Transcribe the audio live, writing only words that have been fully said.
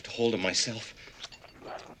hold of myself.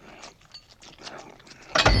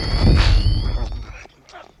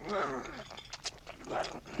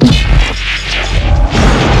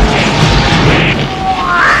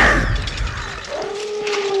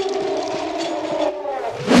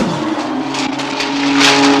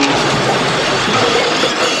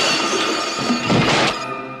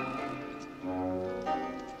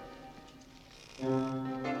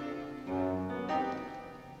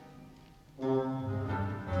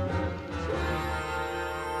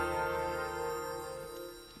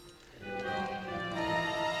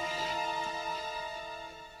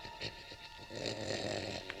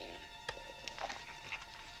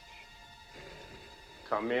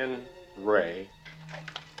 Come in, Ray.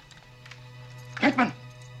 Pinkman!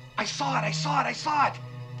 I saw it!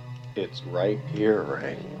 It's right here,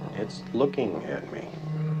 Ray. It's looking at me.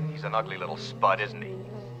 He's an ugly little spud, isn't he?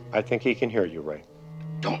 I think he can hear you, Ray.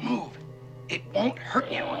 Don't move. It won't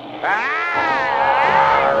hurt you.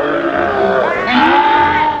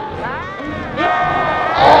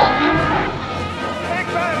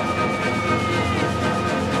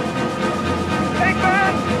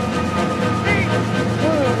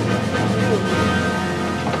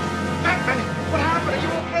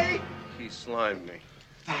 Slimed me.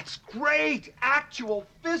 That's great! Actual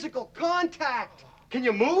physical contact! Can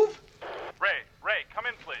you move? Ray, come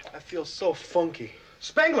in, please. I feel so funky.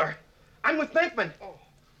 Spengler! I'm with Pinkman. Oh.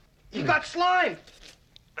 You got slimed!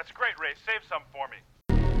 That's great, Ray. Save some for me.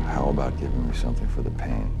 How about giving me something for the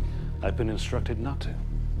pain? I've been instructed not to.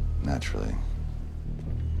 Naturally.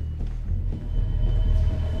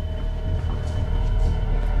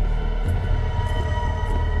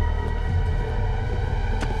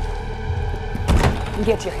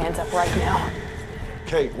 Get your hands up right now.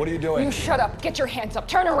 Kate, what are you doing? You shut up. Get your hands up.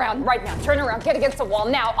 Turn around right now. Turn around. Get against the wall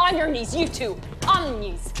now. On your knees, you two. On the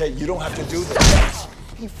knees. Kate, you don't have to do this.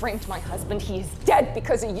 You framed my husband. He is dead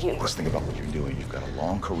because of you. Let's think about what you're doing. You've got a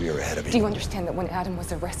long career ahead of you. Do you understand that when Adam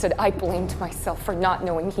was arrested, I blamed myself for not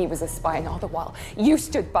knowing he was a spy, and all the while, you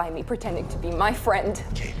stood by me pretending to be my friend.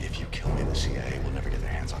 Kate, if you kill me, the CIA will never get their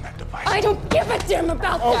hands on that device. I don't give a damn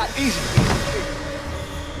about that. Easy.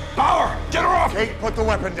 Bauer, get her off! Kate, put the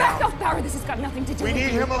weapon Back down. off, Bauer. This has got nothing to do We with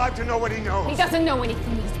need you. him alive to know what he He knows. doesn't know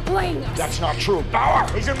anything. He's playing us. That's not true. Bauer!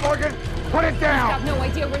 Agent Morgan, put it He's down. got no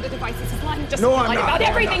idea where the device is. He's lying just No, lying I'm not. about No,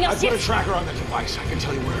 I'm everything not. else. I put a tracker on the device. I can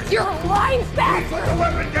tell you where it is. You're lying back. Put the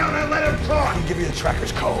weapon down and let him talk. I'll give you the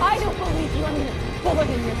tracker's code. I don't believe you. I'm gonna bullet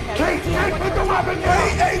in your head. Kate, See, I Kate, want put you the to- weapon down.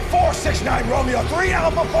 38469 Romeo. 3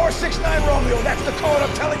 Alpha 469 Romeo. That's the code.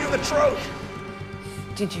 I'm telling you the truth.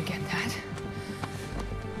 Did you get that?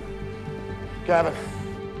 Gavin.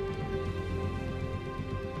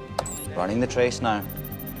 Running the trace now.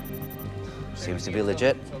 Seems to be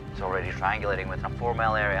legit. It's already triangulating within a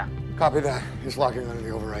 4-mile area. Copy that. He's locking onto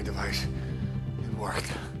the override device. It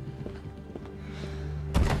worked.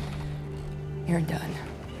 You're done.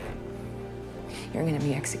 You're gonna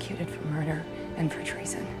be executed for murder and for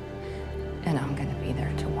treason. And I'm gonna be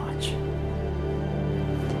there to watch.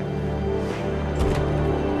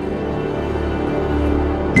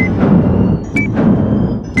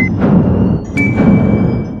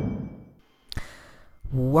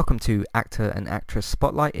 Welcome to Actor and Actress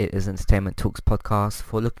Spotlight. It is an Entertainment Talks podcast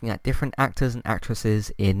for looking at different actors and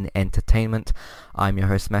actresses in entertainment. I'm your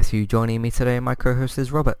host Matthew. Joining me today, my co-host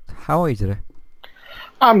is Robert. How are you today?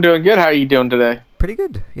 I'm doing good. How are you doing today? Pretty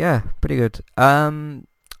good. Yeah, pretty good.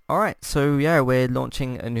 Alright, so yeah, we're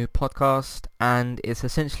launching a new podcast and it's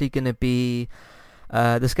essentially going to be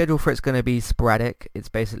the schedule for it's going to be sporadic. It's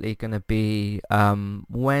basically going to be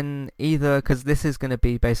when either, because this is going to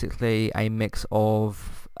be basically a mix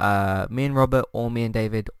of me and Robert, or me and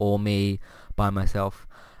David, or me by myself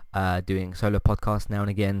doing solo podcasts now and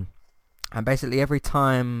again. And basically every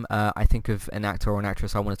time I think of an actor or an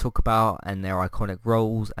actress I want to talk about and their iconic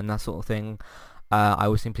roles and that sort of thing, I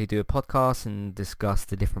will simply do a podcast and discuss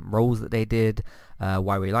the different roles that they did,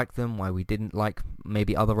 why we liked them, why we didn't like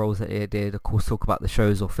maybe other roles that they did, of course talk about the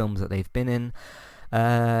shows or films that they've been in.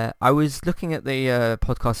 I was looking at the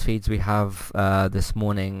podcast feeds we have this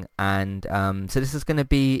morning, and so this is going to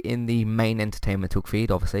be in the main Entertainment Talk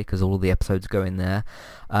feed, obviously, because all the episodes go in there.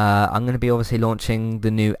 I'm going to be obviously launching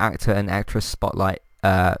the new Actor and Actress Spotlight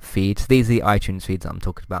feeds. These are the iTunes feeds that I'm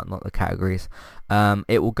talking about, not the categories.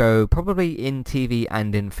 It will go probably in TV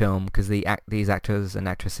and in film, because these actors and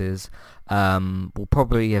actresses will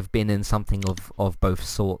probably have been in something of both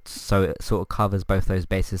sorts, so it sort of covers both those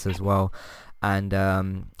bases as well. And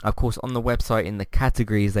of course on the website in the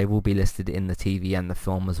categories they will be listed in the TV and the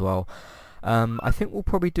film as well. I think we'll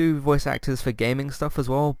probably do voice actors for gaming stuff as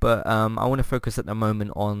well, but I want to focus at the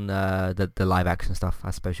moment on the live action stuff,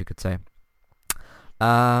 I suppose you could say.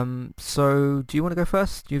 So do you want to go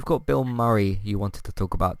first? You've got Bill Murray you wanted to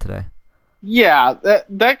talk about today. Yeah,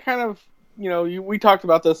 that kind of, we talked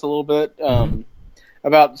about this a little bit,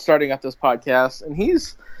 about starting up this podcast, and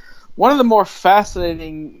he's one of the more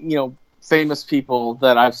fascinating, famous people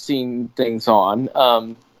that I've seen things on.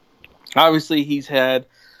 Obviously, he's had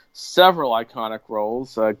several iconic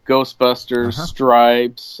roles, Ghostbusters,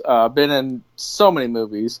 Stripes, been in so many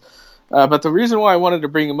movies. But the reason why I wanted to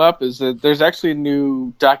bring him up is that there's actually a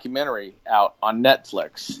new documentary out on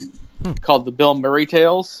Netflix called The Bill Murray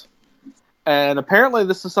Tales. And apparently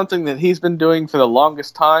this is something that he's been doing for the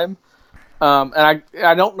longest time. And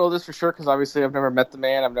I don't know this for sure because obviously I've never met the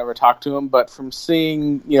man, I've never talked to him. But from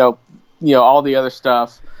seeing, all the other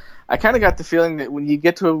stuff, I kind of got the feeling that when you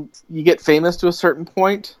get famous to a certain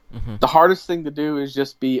point, the hardest thing to do is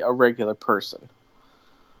just be a regular person.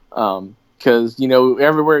 Because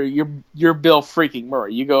everywhere you're Bill freaking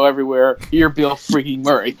Murray. You go everywhere, you're Bill freaking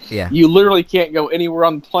Murray. Yeah. You literally can't go anywhere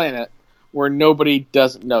on the planet where nobody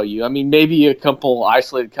doesn't know you. I mean, maybe a couple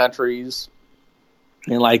isolated countries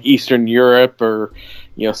in like Eastern Europe or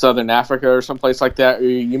Southern Africa or someplace like that,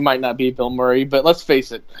 you might not be Bill Murray. But let's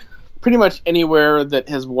face it, pretty much anywhere that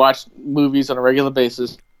has watched movies on a regular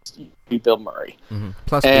basis, be Bill Murray.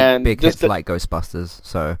 Plus big hits like Ghostbusters,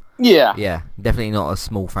 so yeah, definitely not a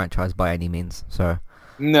small franchise by any means. So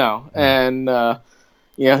no, and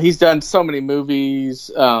he's done so many movies,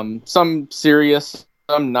 some serious,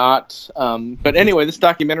 some not. But anyway, this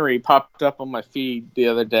documentary popped up on my feed the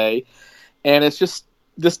other day, and it's just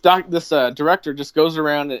this director just goes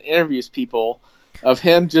around and interviews people of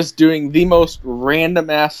him just doing the most random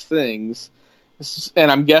ass things.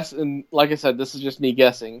 And I'm guessing, like I said, this is just me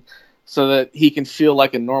guessing, so that he can feel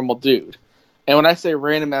like a normal dude. And when I say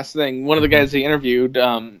random ass thing, one of the guys they interviewed,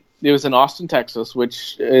 it was in Austin, Texas,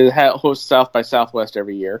 which hosts South by Southwest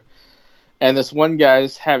every year. And this one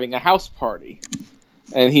guy's having a house party.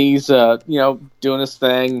 And he's, doing his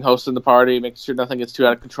thing, hosting the party, making sure nothing gets too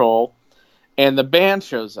out of control. And the band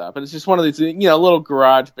shows up. And it's just one of these, little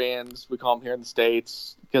garage bands, we call them here in the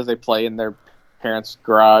States, because they play in their parents'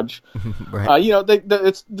 garage. Right.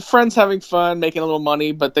 It's the friends having fun, making a little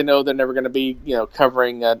money, but they know they're never going to be,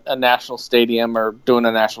 covering a national stadium or doing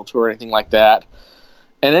a national tour or anything like that.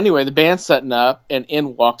 And anyway, the band's setting up, and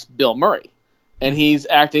in walks Bill Murray. And he's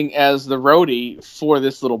acting as the roadie for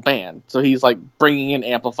this little band. So he's like bringing in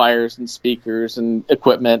amplifiers and speakers and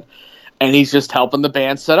equipment, and he's just helping the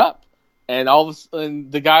band set up. And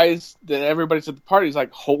and the guys that everybody's at the party is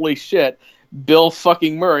like, holy shit, Bill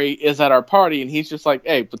fucking Murray is at our party, and he's just like,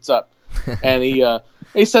 hey, what's up? And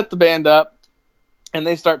he set the band up, and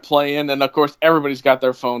they start playing, and of course everybody's got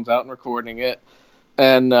their phones out and recording it.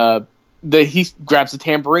 And he grabs the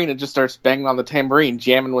tambourine and just starts banging on the tambourine,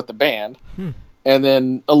 jamming with the band. And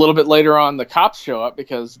then a little bit later on, the cops show up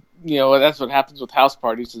because that's what happens with house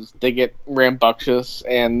parties is they get rambunctious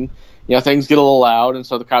and things get a little loud, and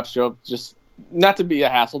so the cops show up just not to be a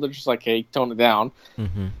hassle. They're just like, hey, tone it down.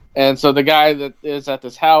 And so the guy that is at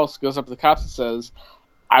this house goes up to the cops and says,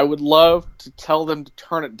 I would love to tell them to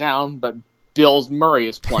turn it down, but Bill Murray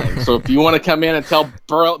is playing. So if you want to come in and tell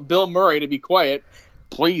Bill Murray to be quiet,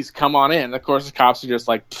 please come on in. And of course, the cops are just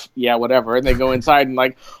like, yeah, whatever. And they go inside and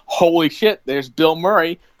like, holy shit, there's Bill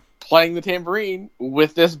Murray playing the tambourine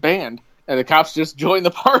with this band. And the cops just join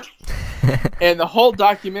the party. And the whole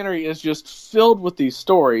documentary is just filled with these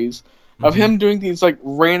stories of him doing these like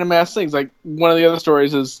random ass things. Like one of the other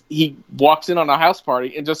stories is he walks in on a house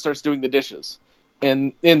party and just starts doing the dishes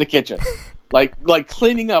in the kitchen, like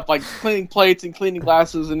cleaning up, like cleaning plates and cleaning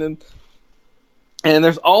glasses, and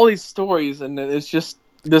there's all these stories, and it's just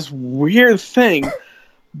this weird thing,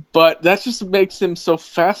 but that just makes him so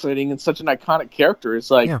fascinating and such an iconic character.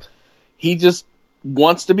 It's like he just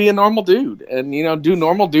wants to be a normal dude and do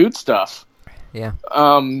normal dude stuff. Yeah.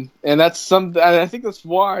 And that's I think that's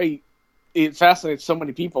why it fascinates so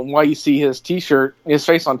many people, and why you see his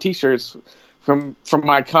face on t-shirts from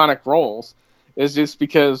iconic roles is just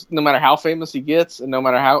because no matter how famous he gets and no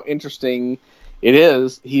matter how interesting it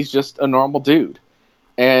is, he's just a normal dude.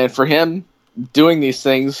 And for him, doing these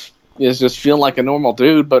things is just feeling like a normal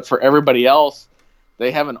dude, but for everybody else,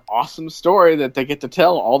 they have an awesome story that they get to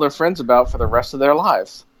tell all their friends about for the rest of their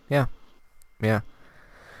lives. Yeah.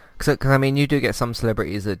 Because I mean, you do get some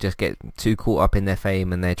celebrities that just get too caught up in their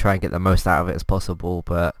fame and they try and get the most out of it as possible.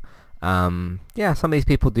 But some of these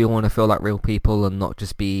people do want to feel like real people and not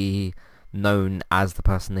just be known as the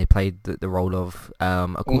person they played the role of.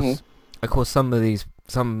 Of course,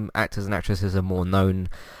 some actors and actresses are more known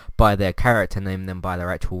by their character name than by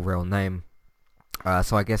their actual real name.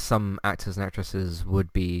 So I guess some actors and actresses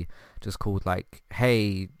would be just called like,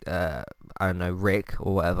 hey, I don't know, Rick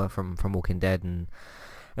or whatever from Walking Dead and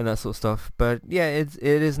that sort of stuff. But yeah, it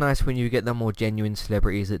is nice when you get the more genuine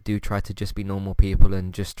celebrities that do try to just be normal people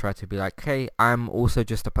and just try to be like, hey, I'm also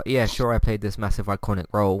just yeah, sure, I played this massive iconic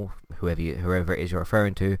role, whoever it is you're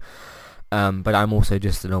referring to, but I'm also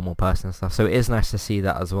just a normal person and stuff. So it is nice to see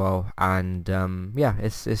that as well. And yeah,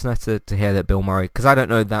 it's nice to hear that Bill Murray, because I don't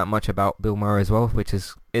know that much about Bill Murray as well, which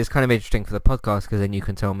is kind of interesting for the podcast, because then you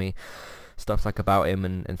can tell me stuff like about him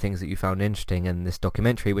and things that you found interesting in this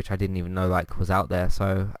documentary, which I didn't even know like was out there.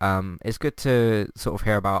 So it's good to sort of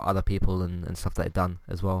hear about other people and stuff that they've done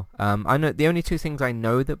as well. I know the only two things I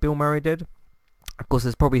know that Bill Murray did, of course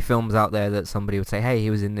there's probably films out there that somebody would say, hey, he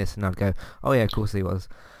was in this, and I'd go, oh yeah, of course he was,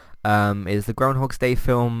 is the Groundhog's Day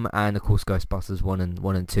film, and of course Ghostbusters 1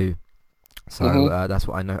 and 2. So that's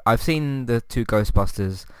what I know. I've seen the two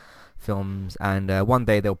Ghostbusters films, and one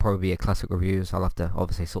day there'll probably be a classic review, so I'll have to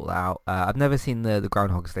obviously sort that out. I've never seen the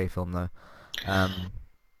Groundhog's Day film though.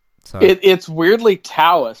 So it's weirdly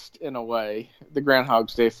Taoist in a way, the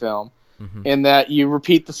Groundhog's Day film, in that you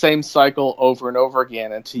repeat the same cycle over and over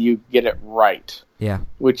again until you get it right. Yeah.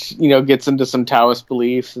 Which, gets into some Taoist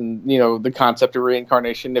beliefs and, the concept of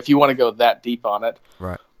reincarnation, if you want to go that deep on it.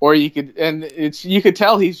 Right. Or you could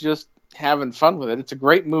tell he's just having fun with it. It's a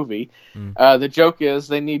great movie. The joke is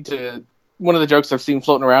one of the jokes I've seen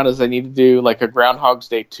floating around is they need to do like a Groundhog's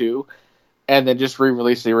Day 2 and then just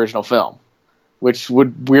re-release the original film, which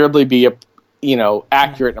would weirdly be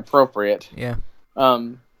accurate and appropriate. Yeah.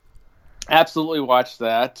 Absolutely watch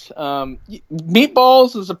that.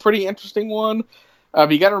 Meatballs is a pretty interesting one.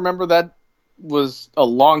 But you got to remember that was a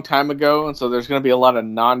long time ago, and so there's going to be a lot of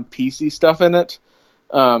non-PC stuff in it.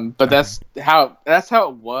 But that's how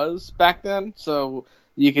it was back then. So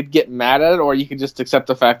you could get mad at it, or you could just accept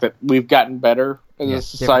the fact that we've gotten better as a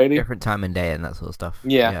society. Different time and day and that sort of stuff.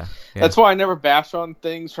 Yeah. That's why I never bash on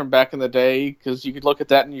things from back in the day, because you could look at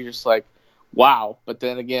that and you're just like, wow. But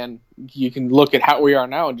then again, you can look at how we are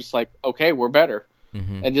now and just like, okay, we're better.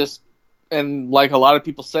 And like a lot of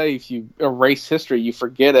people say, if you erase history, you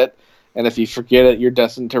forget it. And if you forget it, you're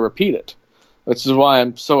destined to repeat it. Which is why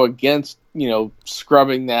I'm so against,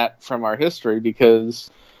 scrubbing that from our history, because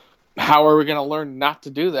how are we going to learn not to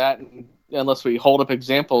do that unless we hold up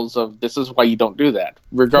examples of this is why you don't do that,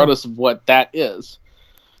 regardless of what that is.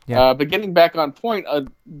 Yeah. But getting back on point,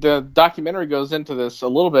 the documentary goes into this a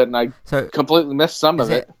little bit, and I completely missed some of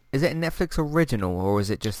it. Is it a Netflix original, or is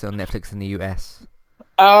it just on Netflix in the US?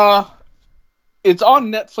 It's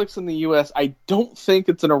on Netflix in the US. I don't think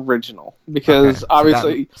it's an original, because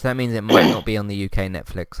obviously... So that means it might not be on the UK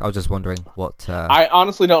Netflix. I was just wondering what... I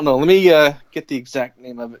honestly don't know. Let me get the exact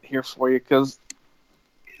name of it here for you, because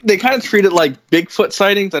they kind of treat it like Bigfoot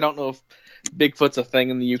sightings. I don't know if Bigfoot's a thing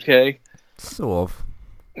in the UK. Sort of.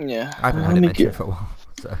 Yeah. I haven't heard it mentioned for a while.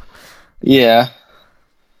 So. Yeah.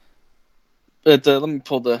 But let me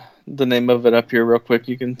pull the name of it up here real quick.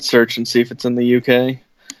 You can search and see if it's in the UK.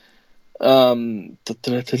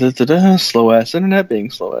 Slow ass internet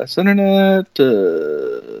being slow ass internet.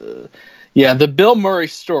 Yeah, the Bill Murray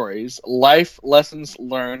Stories: Life Lessons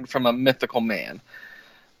Learned from a Mythical Man.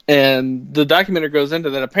 And the documentary goes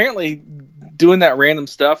into that. Apparently, doing that random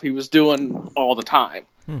stuff he was doing all the time.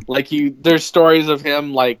 Like there's stories of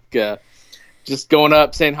him like just going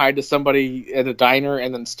up, saying hi to somebody at a diner,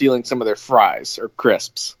 and then stealing some of their fries or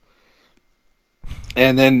crisps.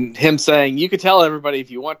 And then him saying, you could tell everybody if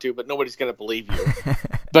you want to, but nobody's going to believe you.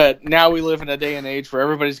 But now we live in a day and age where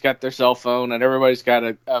everybody's got their cell phone and everybody's got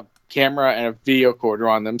a camera and a video recorder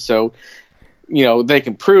on them. So, they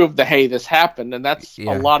can prove that, hey, this happened. And that's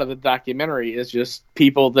a lot of the documentary is just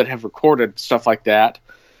people that have recorded stuff like that.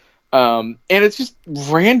 And it's just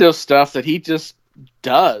rando stuff that he just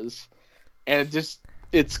does. And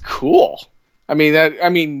it's cool.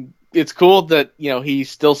 It's cool that, he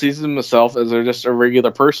still sees himself as just a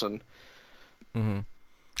regular person.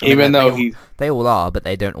 Even though they all are, but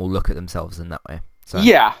they don't all look at themselves in that way. So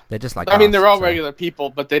yeah. They're just like they're all regular people,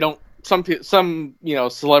 but they don't, some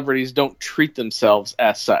celebrities don't treat themselves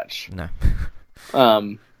as such. No.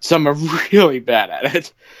 Some are really bad at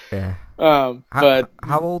it. Yeah. But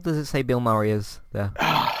how old does it say Bill Murray is there?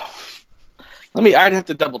 I'd have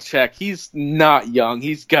to double check. He's not young.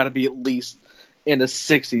 He's got to be at least in his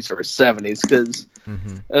 60s or his 70s, because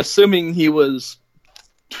assuming he was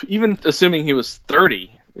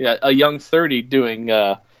 30, a young 30 doing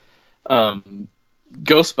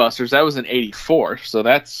Ghostbusters, that was in 84, so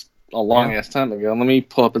that's a long ass time ago. Let me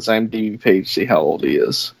pull up his IMDb page, see how old he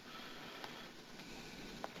is.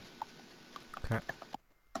 Okay.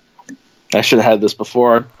 I should have had this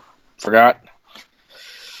before. I forgot.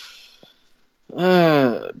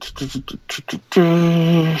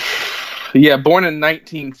 Yeah, born in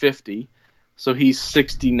 1950, so he's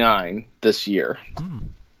 69 this year.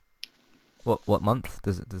 What month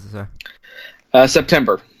does it say?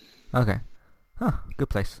 September. Okay. Huh, good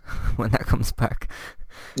place when that comes back.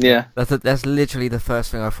 Yeah. That's literally the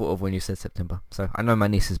first thing I thought of when you said September. So I know my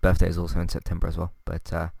niece's birthday is also in September as well, but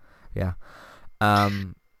yeah.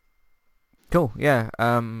 Cool. Yeah.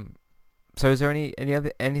 So is there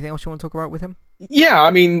anything else you want to talk about with him? Yeah, I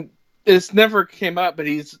mean, it's never came up, but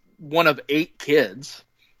he's one of 8 kids.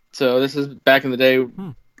 So this is back in the day,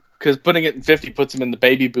 because putting it in 50 puts him in the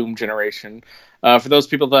baby boom generation. For those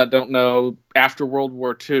people that don't know, after World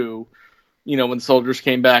War II, you know, when soldiers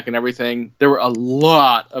came back and everything, there were a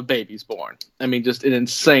lot of babies born. I mean, just an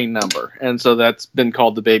insane number. And so that's been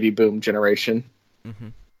called the baby boom generation. Mm-hmm.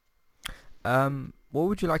 What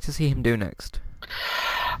would you like to see him do next?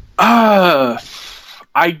 I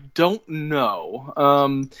don't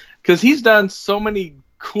know. Because he's done so many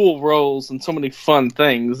cool roles and so many fun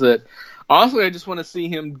things that, honestly, I just want to see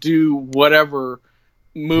him do whatever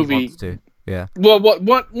movie. He wants to. Yeah. Well,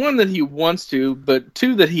 one that he wants to, but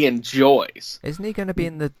 2 that he enjoys. Isn't he going to be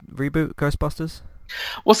in the reboot Ghostbusters?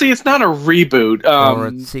 Well, see, it's not a reboot. Or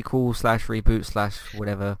a sequel / reboot /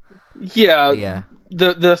 whatever. Yeah. Yeah.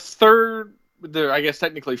 The third, I guess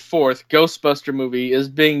technically 4th Ghostbuster movie is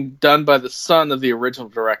being done by the son of the original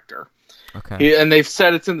director. Okay. And they've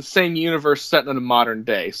said it's in the same universe set in a modern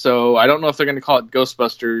day. So I don't know if they're going to call it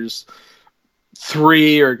Ghostbusters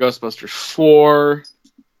 3 or Ghostbusters 4.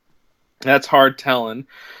 That's hard telling.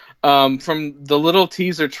 From the little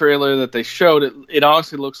teaser trailer that they showed, it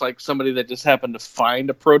honestly looks like somebody that just happened to find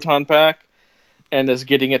a proton pack and is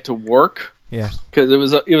getting it to work. Yeah. Because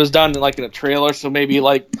it was done like in a trailer, so maybe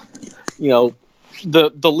like, you know,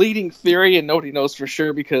 the leading theory, and nobody knows for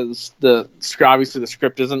sure because obviously the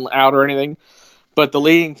script isn't out or anything, but the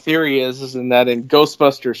leading theory is in that in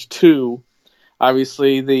Ghostbusters 2,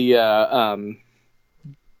 obviously the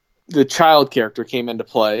child character came into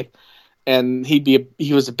play, and he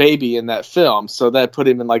was a baby in that film, so that put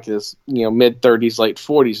him in like his, you know, mid-30s, late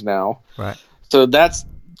 40s now. Right. So that's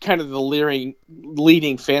kind of the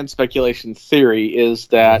leading fan speculation theory is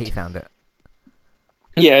that he found it.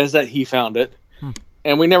 Yeah, is that he found it.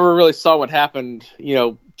 And we never really saw what happened, you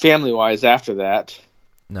know, family-wise after that.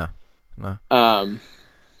 No. And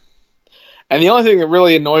the only thing that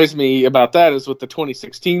really annoys me about that is with the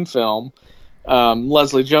 2016 film,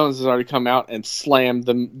 Leslie Jones has already come out and slammed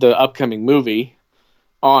the upcoming movie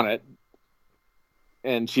on it.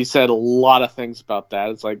 And she said a lot of things about that.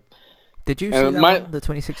 It's like... Did you see that one, the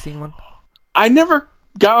 2016 one? I never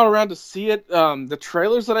got around to see it. The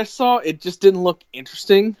trailers that I saw, it just didn't look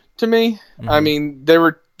interesting to me. Mm-hmm. I mean, they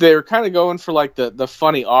were kind of going for like the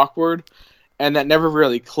funny, awkward, and that never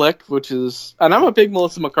really clicked. And I'm a big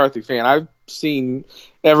Melissa McCarthy fan. I've seen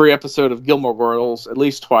every episode of Gilmore Girls at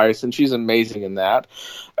least twice, and she's amazing in that.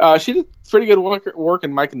 She did pretty good work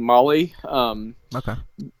in Mike and Molly. Okay.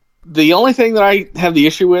 The only thing that I have the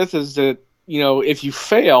issue with is that, you know, if you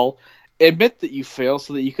fail, admit that you fail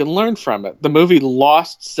so that you can learn from it. The movie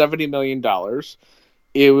lost $70 million.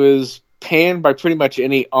 It was panned by pretty much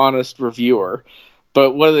any honest reviewer.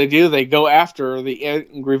 But what do? They go after the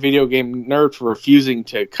angry video game nerd for refusing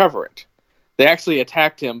to cover it. They actually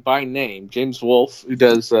attacked him by name, James Wolfe, who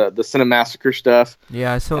does the Cinemassacre stuff.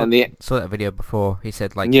 Yeah, I saw that video before. He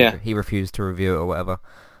said he refused to review it or whatever.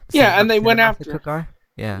 And they went after guy.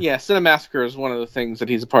 Yeah, Cinemassacre is one of the things that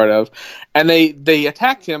he's a part of, and they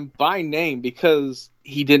attacked him by name because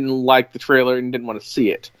he didn't like the trailer and didn't want to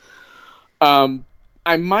see it.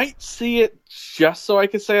 I might see it just so I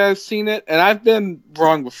could say I've seen it, and I've been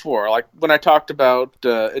wrong before. Like when I talked about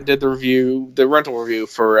did the rental review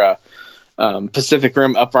for Pacific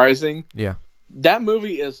Rim Uprising. Yeah, that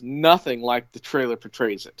movie is nothing like the trailer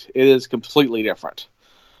portrays it. It is completely different.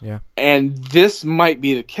 Yeah, and this might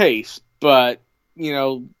be the case, but you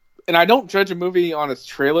know, and I don't judge a movie on its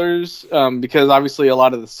trailers because obviously a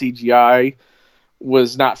lot of the CGI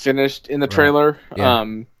was not finished in the trailer. Right.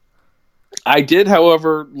 Yeah. I did,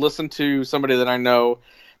 however, listen to somebody that I know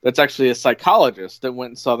that's actually a psychologist that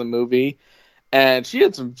went and saw the movie, and she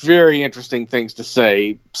had some very interesting things to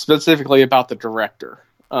say, specifically about the director.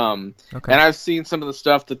 And I've seen some of the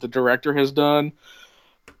stuff that the director has done.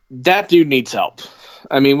 That dude needs help.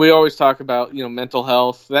 I mean, we always talk about, you know, mental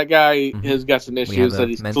health. That guy has got some issues. We have that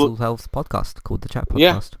he's mental health podcast called the Chat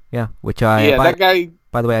Podcast. Yeah, which that guy.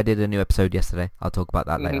 By the way, I did a new episode yesterday. I'll talk about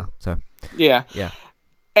that later. So yeah.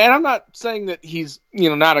 And I'm not saying that he's, you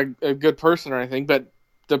know, not a good person or anything, but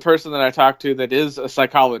the person that I talked to that is a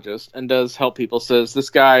psychologist and does help people says this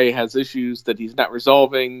guy has issues that he's not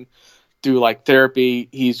resolving through like therapy.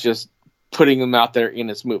 He's just putting them out there in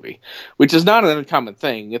his movie, which is not an uncommon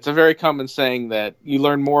thing. It's a very common saying that you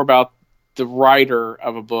learn more about the writer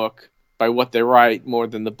of a book by what they write more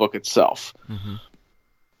than the book itself. Mm-hmm.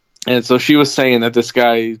 And so she was saying that this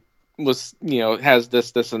guy was, has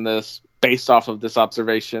this, and this based off of this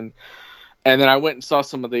observation. And then I went and saw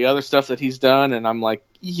some of the other stuff that he's done, and I'm like,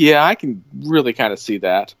 yeah, I can really kind of see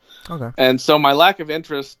that. Okay. And so my lack of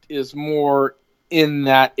interest is more in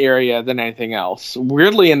that area than anything else.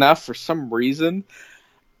 Weirdly enough, for some reason,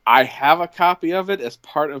 I have a copy of it as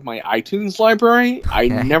part of my iTunes library. I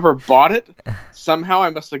never bought it. Somehow I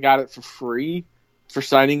must have got it for free for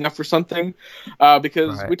signing up for something.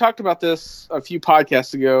 Because we talked about this a few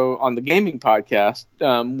podcasts ago on the gaming podcast,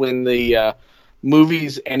 when the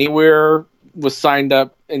Movies Anywhere was signed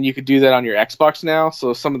up, and you could do that on your Xbox now.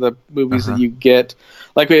 So some of the movies that you get,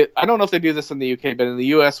 like, I don't know if they do this in the UK, but in the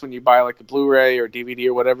US, when you buy like a Blu-ray or DVD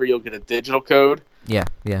or whatever, you'll get a digital code. Yeah.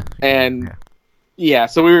 And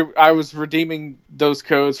so I was redeeming those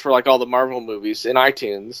codes for like all the Marvel movies in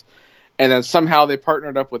iTunes, and then somehow they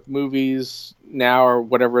partnered up with Movies Now or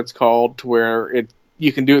whatever it's called, to where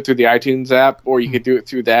you can do it through the iTunes app, or you could do it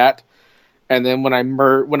through that. And then when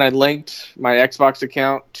I linked my Xbox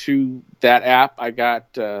account to that app, I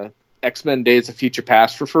got X-Men Days of Future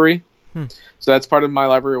Past for free. So that's part of my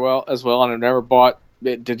library as well. And I've never bought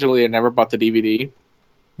it digitally. I never bought the DVD.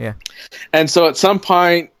 Yeah. And so at some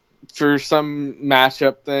point, for some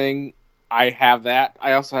mashup thing, I have that.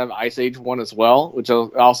 I also have Ice Age 1 as well, which is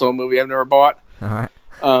also a movie I've never bought. All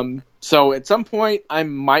right. So at some point, I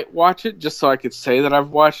might watch it just so I could say that I've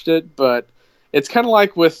watched it. But it's kind of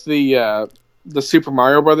like with the Super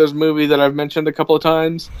Mario Brothers movie that I've mentioned a couple of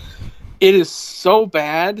times. It is so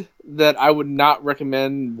bad that I would not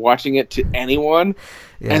recommend watching it to anyone.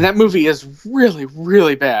 Yeah. And that movie is really,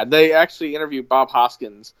 really bad. They actually interviewed Bob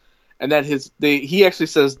Hoskins, and that he actually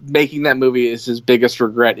says making that movie is his biggest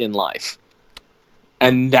regret in life.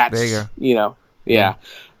 And that's, yeah.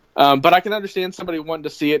 But I can understand somebody wanting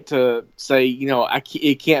to see it to say,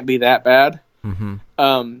 it can't be that bad. Mm-hmm.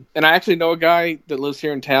 And I actually know a guy that lives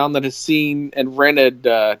here in town that has seen and rented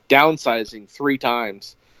Downsizing 3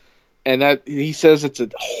 times. And that he says it's a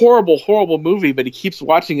horrible, horrible movie, but he keeps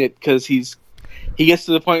watching it because he gets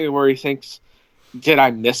to the point where he thinks, did I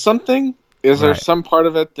miss something? Is there some part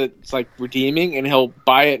of it that's like redeeming? And he'll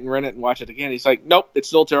buy it and rent it and watch it again. He's like, nope, it's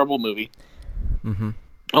still a terrible movie. Mm-hmm.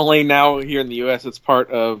 Only now here in the U.S. it's part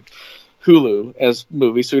of Hulu as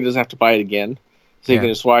movie, so he doesn't have to buy it again. So he can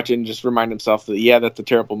just watch it and just remind himself that, that's a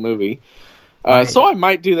terrible movie. So I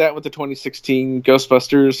might do that with the 2016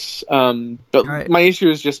 Ghostbusters. But my issue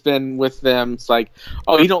has just been with them. It's like,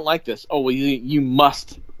 oh, you don't like this. Oh, well, you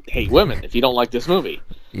must hate women if you don't like this movie.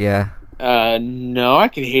 Yeah. No, I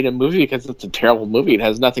can hate a movie because it's a terrible movie. It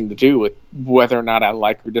has nothing to do with whether or not I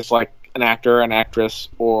like or dislike an actor, an actress,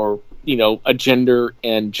 or, a gender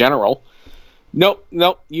in general. Nope,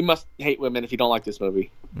 you must hate women if you don't like this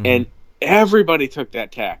movie. Mm-hmm. And everybody took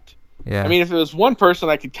that tact. Yeah. I mean, if it was one person,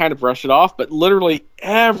 I could kind of brush it off, but literally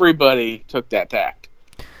everybody took that tact.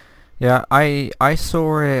 Yeah, I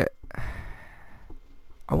saw it,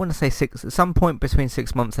 I want to say at some point between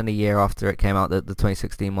 6 months and a year after it came out, the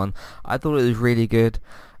 2016 one. I thought it was really good.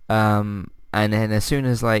 And then as soon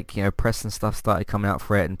as press and stuff started coming out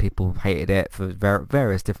for it, and people hated it for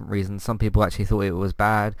various different reasons. Some people actually thought it was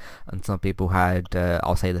bad, and some people had,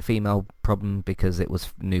 I'll say, the female problem because it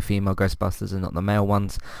was new female Ghostbusters and not the male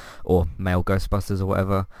ones, or male Ghostbusters or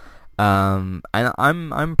whatever. And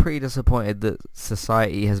I'm pretty disappointed that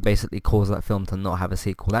society has basically caused that film to not have a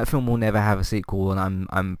sequel. That film will never have a sequel, and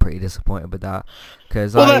I'm pretty disappointed with that.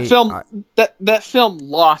 Because that film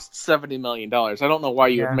lost $70 million. I don't know why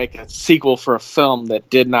you would make a sequel for a film that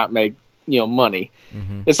did not make money.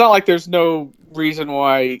 Mm-hmm. It's not like there's no reason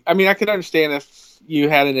why. I mean, I could understand if you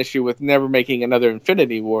had an issue with never making another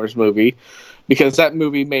Infinity Wars movie, because that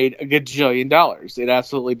movie made a gajillion dollars. It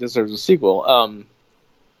absolutely deserves a sequel.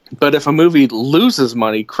 But if a movie loses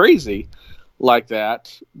money crazy like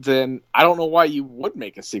that, then I don't know why you would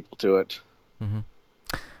make a sequel to it.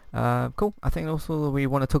 Mm-hmm. Cool. I think also we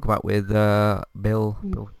want to talk about with Bill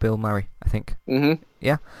Murray, I think. Mm-hmm.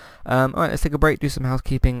 Yeah. All right, let's take a break, do some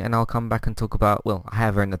housekeeping, and I'll come back and talk about, I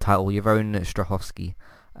have her in the title, Yaron Strahovski.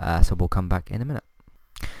 So we'll come back in a minute.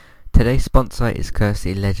 Today's sponsor is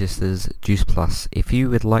Kirsty Legisla's Juice Plus. If you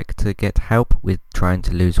would like to get help with trying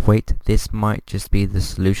to lose weight, this might just be the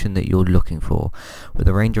solution that you're looking for. With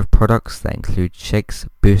a range of products that include shakes,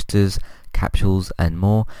 boosters, capsules and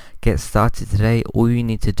more. Get started today. All you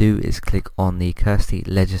need to do is click on the Kirsty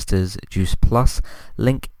Legisters Juice Plus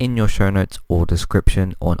link in your show notes or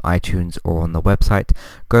description on iTunes or on the website.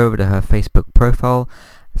 Go over to her Facebook profile,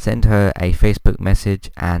 send her a Facebook message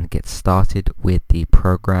and get started with the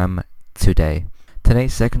program today.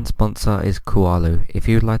 Today's second sponsor is Kualu. If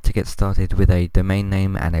you would like to get started with a domain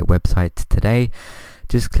name and a website today,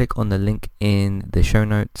 just click on the link in the show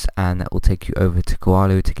notes and that will take you over to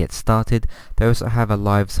Kualu to get started. They also have a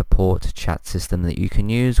live support chat system that you can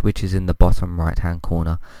use, which is in the bottom right hand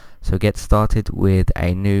corner. So get started with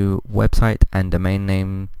a new website and domain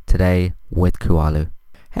name today with Kualu.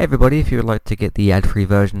 Hey everybody, if you would like to get the ad-free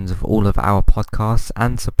versions of all of our podcasts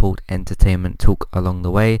and support Entertainment Talk along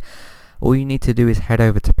the way, all you need to do is head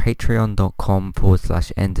over to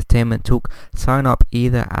patreon.com/entertainment talk. Sign up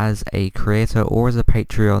either as a creator or as a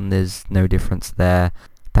Patreon. There's no difference there.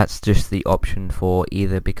 That's just the option for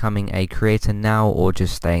either becoming a creator now or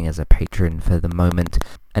just staying as a patron for the moment.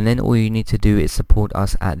 And then all you need to do is support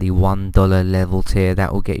us at the $1 level tier.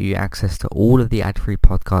 That will get you access to all of the ad-free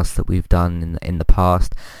podcasts that we've done in the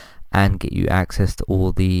past, and get you access to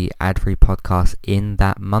all the ad-free podcasts in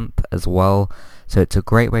that month as well. So it's a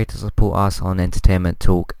great way to support us on Entertainment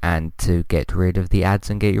Talk and to get rid of the ads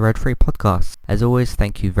and get your ad-free podcasts. As always,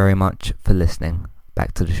 thank you very much for listening.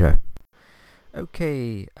 Back to the show.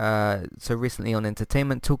 Okay, so recently on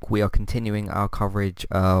Entertainment Talk we are continuing our coverage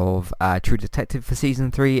of True Detective for Season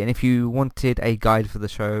 3, and if you wanted a guide for the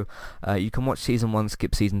show, you can watch Season 1,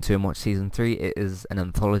 skip Season 2 and watch Season 3. It is an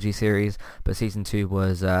anthology series, but Season 2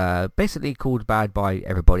 was basically called bad by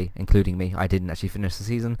everybody, including me. I didn't actually finish the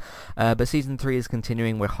season, but Season 3 is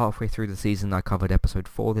continuing. We're halfway through the season. I covered Episode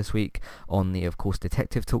 4 this week on the, of course,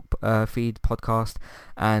 Detective Talk feed podcast,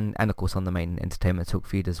 and of course on the main Entertainment Talk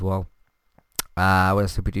feed as well. What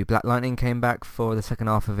else did we do? Black Lightning came back for the second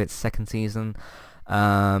half of its second season,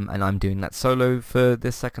 and I'm doing that solo for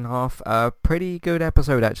this second half. Pretty good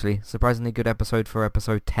episode actually, surprisingly good episode for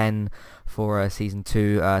episode 10 for season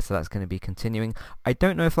 2, so that's going to be continuing. I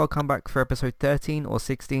don't know if I'll come back for episode 13 or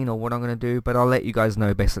 16 or what I'm going to do, but I'll let you guys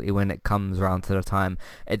know basically when it comes around to the time.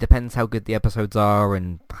 It depends how good the episodes are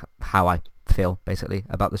and how I feel basically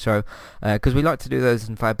about the show, because we like to do those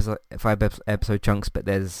in 5 episode chunks, but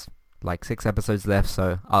there's like 6 episodes left,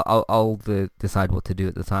 so I'll decide what to do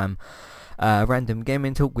at the time. Random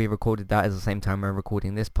Gaming Talk, we recorded that at the same time we're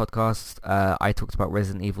recording this podcast. I talked about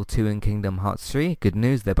Resident Evil 2 and Kingdom Hearts 3. Good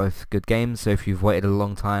news, they're both good games, so if you've waited a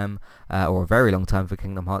long time, or a very long time for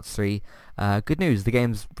Kingdom Hearts 3, good news, the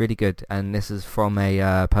game's really good, and this is from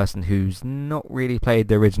a person who's not really played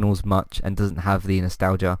the originals much and doesn't have the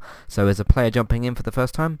nostalgia. So as a player jumping in for the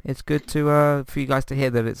first time, it's good to for you guys to hear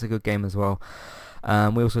that it's a good game as well.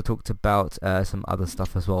 We also talked about some other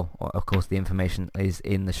stuff as well. Of course, the information is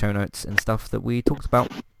in the show notes and stuff that we talked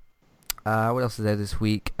about. What else is there this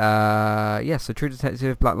week? So True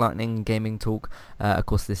Detective, Black Lightning, Gaming Talk. Of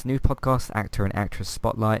course, this new podcast, Actor and Actress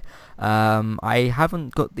Spotlight. I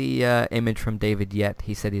haven't got the image from David yet.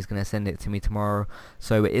 He said he's going to send it to me tomorrow.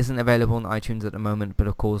 So it isn't available on iTunes at the moment. But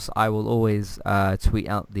of course, I will always tweet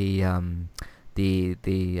out the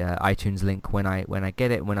iTunes link when I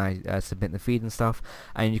get it, when I submit the feed and stuff,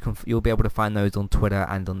 and you'll be able to find those on Twitter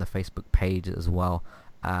and on the Facebook page as well.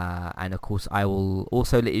 And of course I will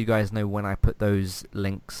also let you guys know when I put those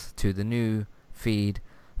links to the new feed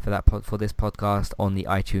for this podcast on the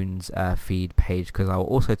iTunes feed page, because I will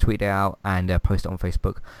also tweet it out and post it on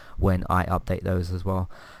Facebook when I update those as well.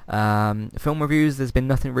 Film reviews, there's been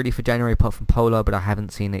nothing really for January apart from Polar, but I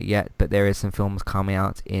haven't seen it yet, but there is some films coming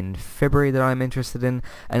out in February that I'm interested in,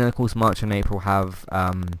 and then of course March and April have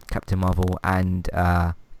Captain Marvel and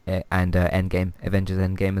Endgame, Avengers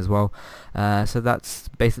Endgame as well. So that's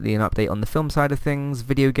basically an update on the film side of things.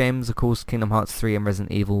 Video games, of course, Kingdom Hearts 3 and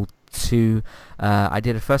Resident Evil 2. I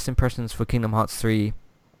did a first impressions for Kingdom Hearts 3,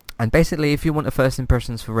 and basically if you want a first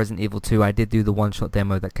impressions for Resident Evil 2, I did do the one-shot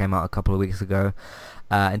demo that came out a couple of weeks ago.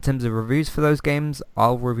 In terms of reviews for those games,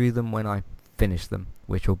 I'll review them when I finish them,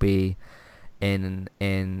 which will be in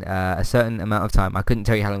a certain amount of time. I couldn't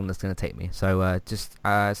tell you how long that's going to take me, so just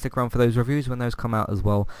stick around for those reviews when those come out as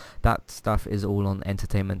well. That stuff is all on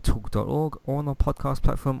entertainmenttalk.org or on the podcast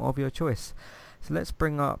platform of your choice. So let's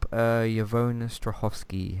bring up Yvonne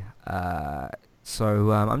Strahovski.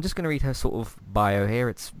 I'm just going to read her sort of bio here.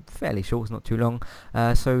 It's fairly short, it's not too long.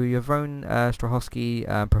 So Yvonne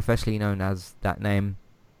Strahovski, professionally known as that name.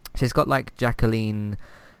 She's got like Jacqueline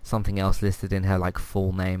something else listed in her like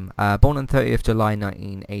full name. Born on 30th July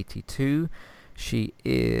 1982. She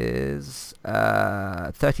is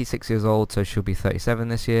 36 years old, so she'll be 37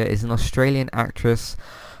 this year. Is an Australian actress.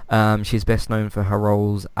 She's best known for her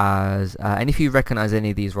roles as, and if you recognise any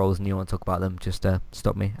of these roles and you want to talk about them, just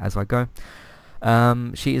stop me as I go.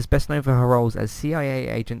 She is best known for her roles as CIA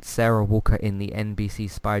agent Sarah Walker in the NBC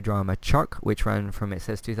spy drama Chuck, which ran from, it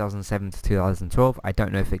says, 2007 to 2012. I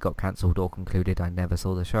don't know if it got cancelled or concluded. I never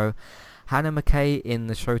saw the show. Hannah McKay in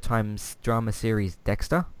the Showtime's drama series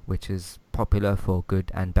Dexter, which is popular for good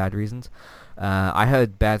and bad reasons. I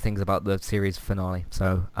heard bad things about the series finale,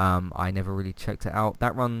 so I never really checked it out.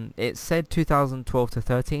 That run, it said 2012 to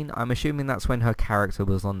 13. I'm assuming that's when her character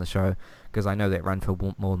was on the show, because I know that it ran for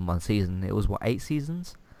more than one season. It was, 8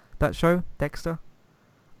 seasons? That show, Dexter?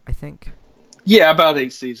 I think. Yeah, about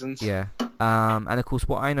 8 seasons. Yeah. And of course,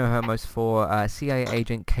 what I know her most for, CIA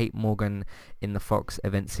agent Kate Morgan in the Fox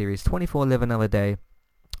event series 24 Live Another Day,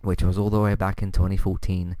 which was all the way back in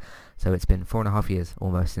 2014. So it's been 4.5 years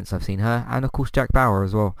almost since I've seen her, and of course Jack Bauer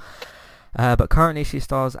as well. But currently she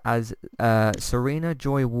stars as Serena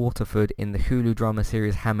Joy Waterford in the Hulu drama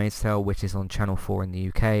series Handmaid's Tale, which is on Channel 4 in the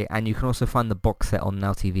UK, and you can also find the box set on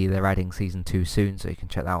Now TV. They're adding season 2 soon, so you can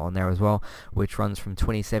check that out on there as well, which runs from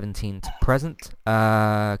 2017 to present,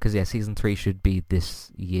 because yeah, season 3 should be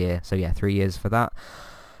this year, so yeah, 3 years for that.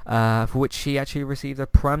 For which she actually received a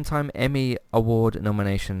Primetime Emmy Award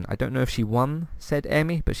nomination. I don't know if she won said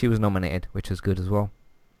Emmy, but she was nominated, which is good as well.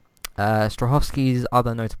 Strahovski's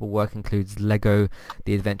other notable work includes Lego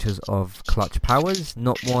The Adventures of Clutch Powers,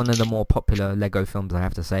 not one of the more popular Lego films, I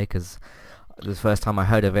have to say, because it was the first time I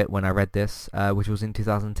heard of it when I read this, which was in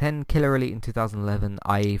 2010, Killer Elite in 2011,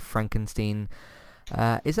 I, Frankenstein.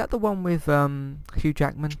 Is that the one with Hugh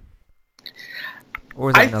Jackman? Or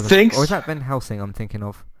is that another? Think or is that Van Helsing I'm thinking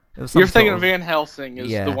of? You're thinking of Van Helsing is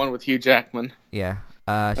the one with Hugh Jackman. Yeah.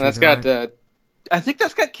 And that's got, I think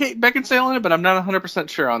that's got Kate Beckinsale in it, but I'm not 100%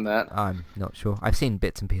 sure on that. I'm not sure. I've seen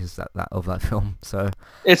bits and pieces of that film, so...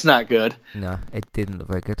 It's not good. No, it didn't look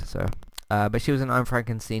very good, so... but she was in I'm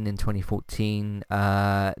Frankenstein in 2014,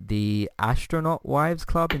 The Astronaut Wives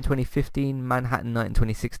Club in 2015, Manhattan Night in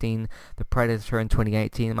 2016, The Predator in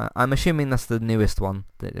 2018. I'm assuming that's the newest one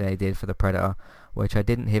that they did for The Predator, which I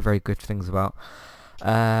didn't hear very good things about.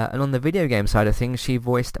 And on the video game side of things, she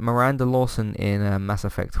voiced Miranda Lawson in Mass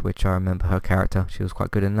Effect, which I remember her character. She was quite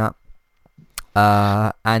good in that.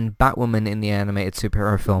 And Batwoman in the animated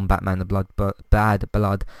superhero film Batman the Bad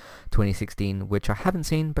Blood 2016, which I haven't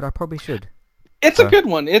seen, but I probably should. It's a good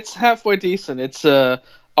one. It's halfway decent. It's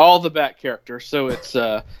all the Bat characters. So it's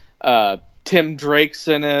Tim Drake's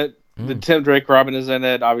in it. The Tim Drake Robin is in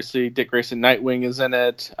it. Obviously, Dick Grayson Nightwing is in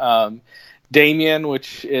it. Damien,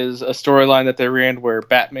 which is a storyline that they ran where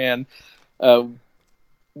Batman... is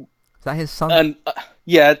that his son?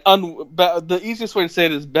 The easiest way to say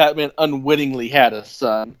it is Batman unwittingly had a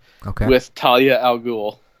son with Talia al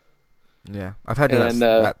Ghul. Yeah, I've heard of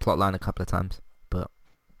that plot line a couple of times, but...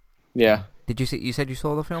 Yeah. Did you see? You said you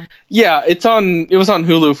saw the film? Yeah, it was on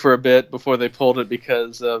Hulu for a bit before they pulled it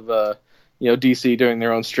because of DC doing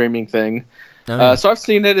their own streaming thing. Oh, yeah. So I've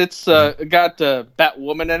seen it. It's got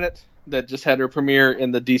Batwoman in it that just had her premiere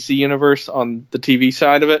in the DC universe on the TV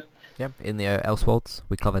side of it. Yep, in the Elseworlds.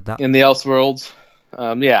 We covered that. In the Elseworlds.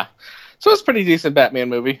 Yeah. So it's a pretty decent Batman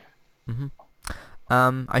movie. Mm-hmm.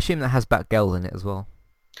 I assume that has Batgirl in it as well.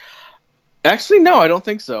 Actually, no, I don't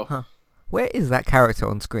think so. Huh. Where is that character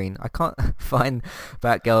on screen? I can't find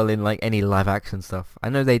Batgirl in like any live action stuff. I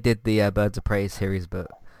know they did the Birds of Prey series, but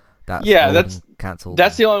that's cancelled.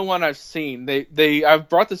 That's the only one I've seen. I've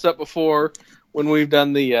brought this up before when we've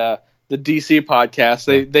done the DC podcast.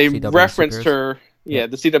 They referenced her. Yeah,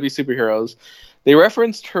 the CW superheroes. They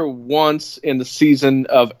referenced her once in the season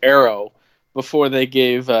of Arrow before they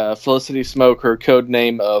gave Felicity Smoke her code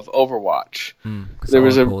name of Overwatch. There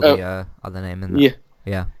was the other name in there.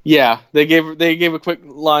 Yeah. They gave a quick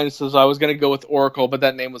line that says I was going to go with Oracle, but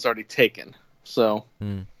that name was already taken. So,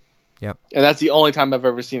 yep. And that's the only time I've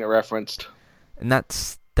ever seen it referenced. And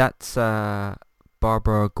that's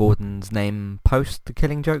Barbara Gordon's name post the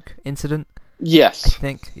Killing Joke incident. Yes, I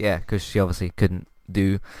think because she obviously couldn't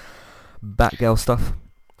do Batgirl stuff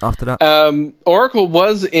after that. Oracle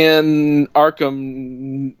was in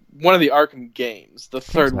Arkham, one of the Arkham games, the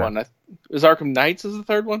third one. Is Arkham Knights is the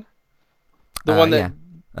third one? The one that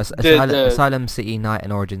Asylum City Night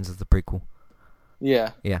and Origins is the prequel.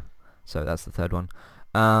 Yeah. Yeah. So that's the third one.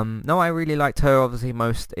 No, I really liked her obviously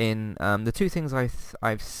most in the two things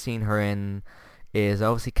I've seen her in is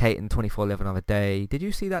obviously Kate in 24 Live Another Day. Did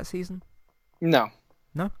you see that season? No.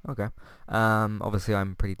 No? Okay. Obviously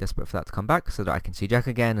I'm pretty desperate for that to come back so that I can see Jack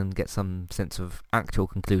again and get some sense of actual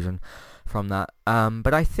conclusion from that.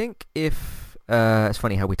 But I think if it's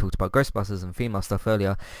funny how we talked about Ghostbusters and female stuff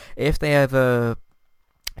earlier, if they ever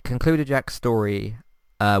concluded Jack's story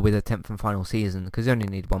with a 10th and final season, because you only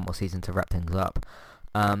need one more season to wrap things up.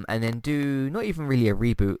 And then do not even really a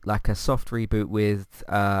reboot, like a soft reboot with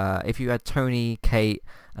if you had Tony, Kate,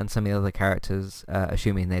 and some of the other characters,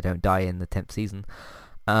 assuming they don't die in the 10th season.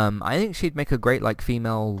 I think she'd make a great like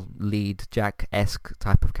female lead Jack-esque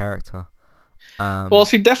type of character. Well,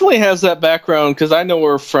 she definitely has that background because I know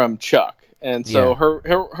her from Chuck, and so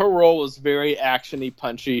her role was very actiony,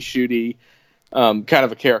 punchy, shooty, kind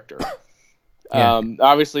of a character.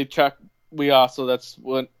 Obviously, Chuck. That's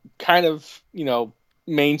what kind of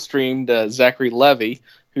mainstreamed Zachary Levi,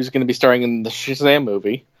 who's going to be starring in the Shazam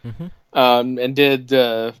movie, and did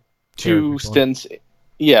 2 stints.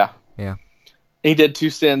 Yeah. He did 2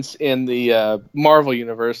 stints in the Marvel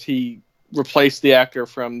universe. He replaced the actor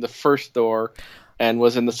from the first Thor and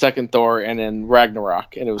was in the second Thor and in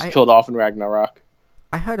Ragnarok, and it was killed off in Ragnarok.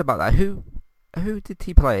 I heard about that. Who did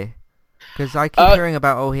he play? Because I keep hearing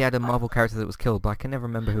about, he had a Marvel character that was killed, but I can never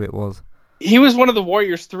remember who it was. He was one of the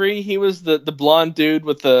Warriors 3. He was the blonde dude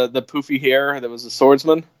with the poofy hair that was a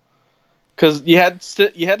swordsman. Because you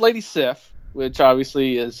had Lady Sif, which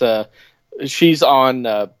obviously is she's on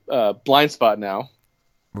Blind Spot now.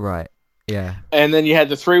 Right. Yeah. And then you had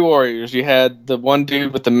the 3 warriors. You had the one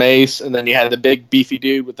dude with the mace, and then you had the big beefy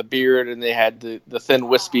dude with the beard, and they had the thin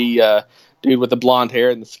wispy dude with the blonde hair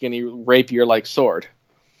and the skinny rapier-like sword.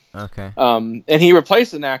 Okay. And he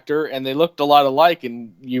replaced an actor, and they looked a lot alike,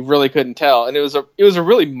 and you really couldn't tell. And it was a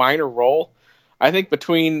really minor role. I think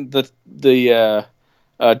between the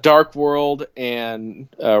Dark World and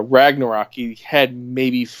Ragnarok, he had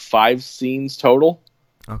maybe 5 scenes total.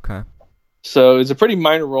 Okay. So it's a pretty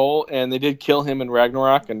minor role, and they did kill him in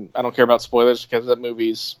Ragnarok, and I don't care about spoilers because that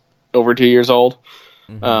movie's over 2 years old.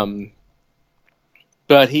 Mm-hmm.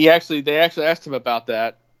 But they actually asked him about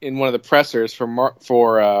that in one of the pressers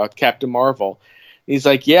for Captain Marvel. He's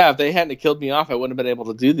like, yeah, if they hadn't killed me off, I wouldn't have been able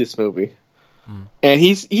to do this movie. And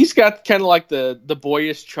he's got kind of like the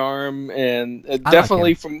boyish charm, and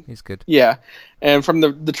definitely like he's good. Yeah, and from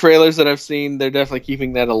the trailers that I've seen, they're definitely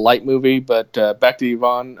keeping that a light movie. But back to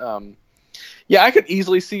Yvonne, yeah, I could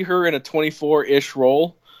easily see her in a 24-ish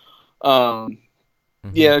role.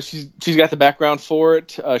 Yeah, she's got the background for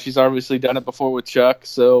it. She's obviously done it before with Chuck,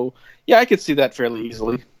 so yeah, I could see that fairly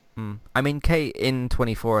easily. I mean, Kate in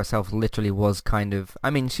 24 herself literally was kind of. I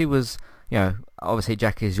mean, she was. Obviously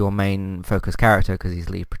Jack is your main focus character because he's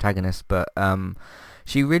lead protagonist, but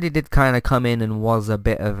she really did kind of come in and was a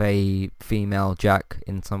bit of a female Jack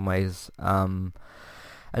in some ways. And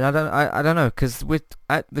I don't know, because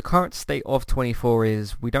at the current state of 24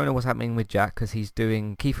 is we don't know what's happening with Jack because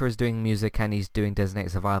Kiefer is doing music and he's doing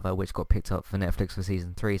Designated Survivor, which got picked up for Netflix for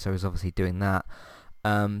season 3, so he's obviously doing that.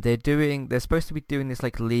 They're supposed to be doing this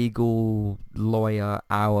like legal lawyer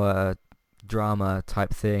hour drama type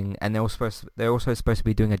thing, and they're also supposed to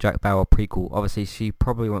be doing a Jack Bauer prequel. Obviously she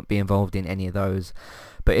probably won't be involved in any of those,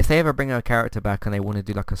 but if they ever bring her character back and they want to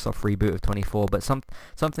do like a soft reboot of 24 but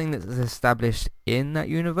something that's established in that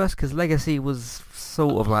universe, because Legacy was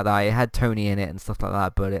sort of like that, it had Tony in it and stuff like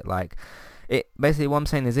that, but it basically what I'm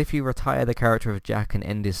saying is if you retire the character of Jack and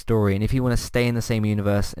end his story, and if you want to stay in the same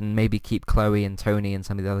universe and maybe keep Chloe and Tony and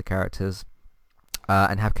some of the other characters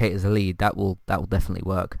and have Kate as a lead, that will definitely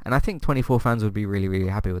work. And I think 24 fans would be really, really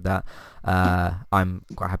happy with that. I'm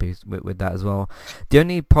quite happy with that as well. The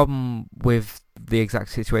only problem with the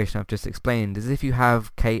exact situation I've just explained is if you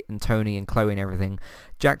have Kate and Tony and Chloe and everything,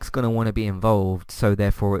 Jack's going to want to be involved, so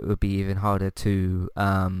therefore it would be even harder to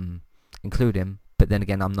include him. But then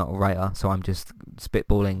again, I'm not a writer, so I'm just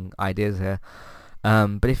spitballing ideas here.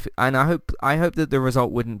 But I hope that the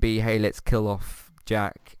result wouldn't be, hey, let's kill off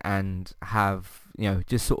Jack and have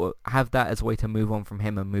just sort of have that as a way to move on from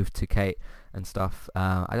him and move to Kate and stuff.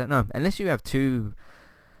 I don't know, unless you have two.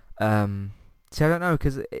 See, I don't know,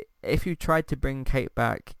 because if you tried to bring Kate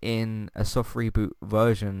back in a soft reboot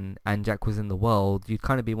version and Jack was in the world, you'd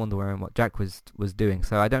kind of be wondering what Jack was doing.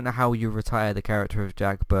 So I don't know how you retire the character of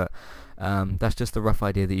Jack, but that's just a rough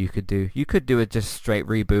idea that you could do. You could do a just straight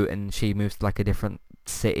reboot and she moves to like a different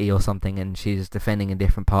city or something and she's defending a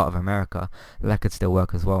different part of America. That could still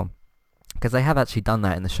work as well, because they have actually done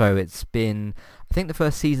that in the show. It's been, I think the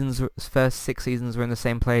first 6 seasons were in the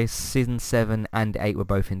same place. Season 7 and 8 were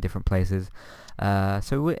both in different places.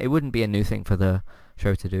 So it wouldn't be a new thing for the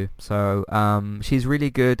show to do. So she's really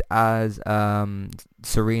good as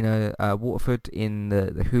Serena Waterford in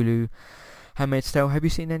the Hulu Handmaid's Tale. Have you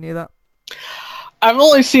seen any of that? I've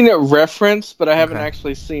only seen it referenced, but I haven't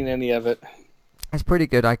actually seen any of it. It's pretty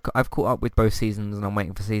good. I've caught up with both seasons and I'm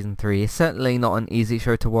waiting for season 3. It's certainly not an easy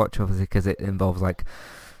show to watch, obviously, because it involves like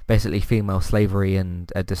basically female slavery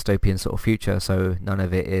and a dystopian sort of future. So none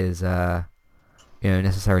of it is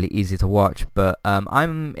necessarily easy to watch. But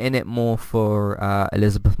I'm in it more for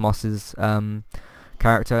Elizabeth Moss's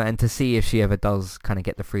character, and to see if she ever does kind of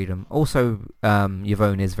get the freedom. Also,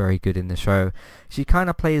 Yvonne is very good in the show. She kind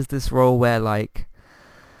of plays this role where, like,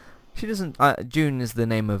 she doesn't... June is the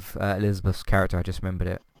name of Elizabeth's character, I just remembered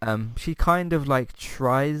it. She kind of, like,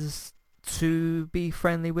 tries to be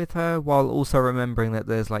friendly with her, while also remembering that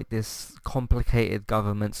there's, like, this complicated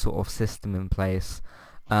government sort of system in place.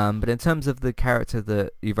 But in terms of the character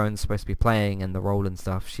that Yvonne's supposed to be playing and the role and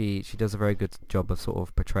stuff, she does a very good job of sort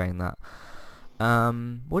of portraying that.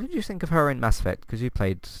 What did you think of her in Mass Effect? Because you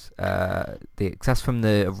played that's from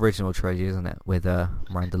the original trilogy, isn't it, with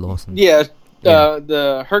Miranda Lawson? Yeah.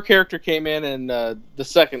 Her character came in the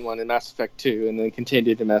second one in Mass Effect 2, and then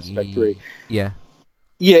continued in Mass Effect 3. Yeah.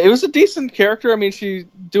 Yeah, it was a decent character. I mean, she's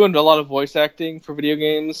doing a lot of voice acting for video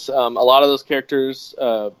games. A lot of those characters,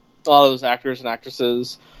 a lot of those actors and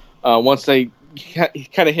actresses, once they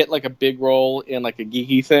kind of hit like a big role in like a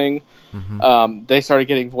geeky thing, they started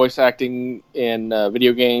getting voice acting in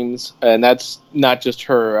video games, and that's not just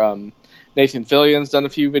her. Nathan Fillion's done a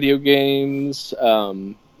few video games.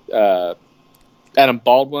 Adam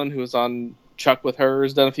Baldwin, who was on Chuck with her,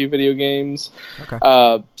 has done a few video games.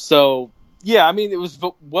 Okay. So yeah, I mean, it was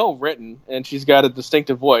well written, and she's got a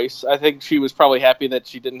distinctive voice. I think she was probably happy that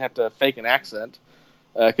she didn't have to fake an accent,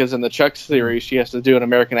 because in the Chuck series, she has to do an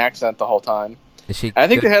American accent the whole time. Is she I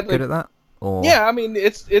think good, they had, good at that? Or... Yeah, I mean,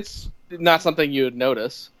 it's not something you would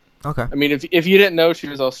notice. Okay. I mean, if you didn't know she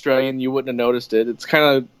was Australian, you wouldn't have noticed it. It's kind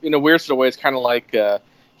of, in a weird sort of way, it's kind of like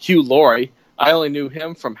Hugh Laurie. I only knew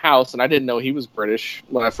him from House, and I didn't know he was British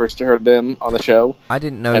when I first heard him on the show. I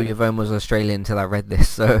didn't know Yvonne was Australian until I read this,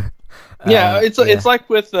 so... it's like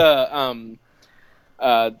with the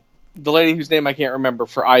lady whose name I can't remember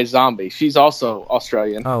for iZombie. She's also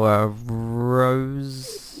Australian. Oh,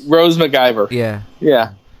 Rose MacGyver. Yeah.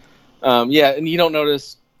 Yeah. And you don't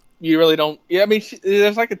notice... You really don't... Yeah, I mean,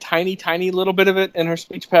 there's like a tiny, tiny little bit of it in her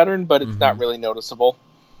speech pattern, but it's not really noticeable.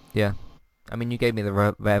 Yeah. I mean, you gave me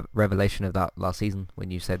the revelation of that last season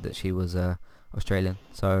when you said that she was Australian.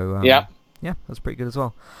 So yeah, that's pretty good as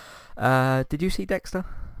well. Did you see Dexter?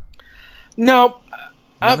 No,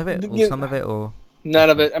 none of it, or some of it, or none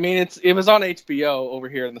of it. I mean, it was on HBO over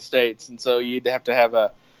here in the States, and so you'd have to have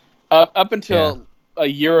up until a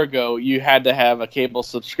year ago, you had to have a cable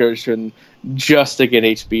subscription just to get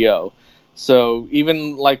HBO. So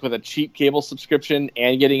even like with a cheap cable subscription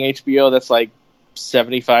and getting HBO, that's like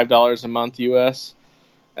 $75 a month US.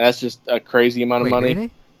 And that's just a crazy amount of money.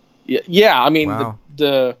 Really? Yeah. I mean, wow.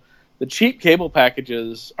 the cheap cable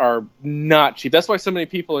packages are not cheap. That's why so many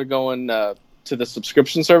people are going to the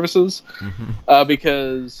subscription services,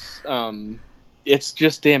 because it's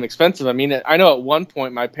just damn expensive. I mean, I know at one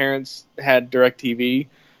point my parents had DirecTV,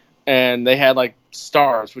 and they had like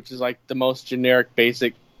Stars, which is like the most generic,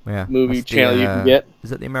 basic movie channel you can get.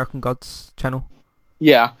 Is it the American Gods channel?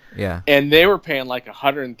 Yeah. Yeah. And they were paying like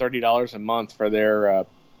 $130 a month for their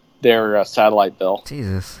satellite bill.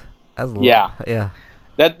 Jesus. That's a lot. Yeah. Yeah.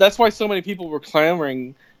 That's why so many people were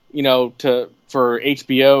clamoring, for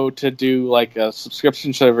HBO to do like a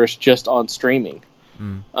subscription service just on streaming.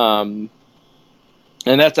 And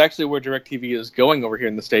that's actually where DirecTV is going over here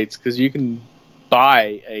in the States, because you can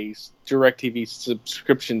buy a DirecTV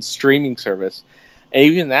subscription streaming service, and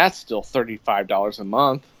even that's still $35 a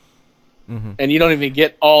month. And you don't even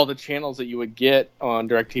get all the channels that you would get on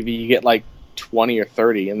DirecTV. You get like 20 or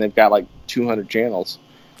 30, and they've got like 200 channels.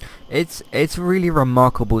 It's really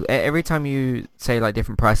remarkable. Every time you say like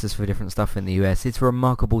different prices for different stuff in the US, it's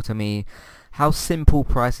remarkable to me how simple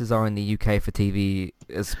prices are in the UK for TV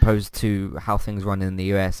as opposed to how things run in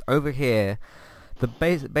the US. Over here,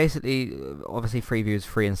 basically, obviously Freeview is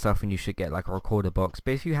free and stuff, and you should get like a recorder box.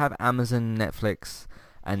 But if you have Amazon, Netflix,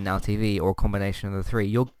 and Now TV, or a combination of the three,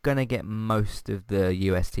 you're gonna get most of the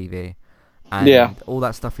US TV, and all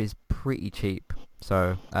that stuff is pretty cheap.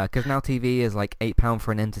 So, because Now TV is like £8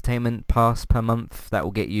 for an entertainment pass per month, that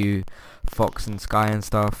will get you Fox and Sky and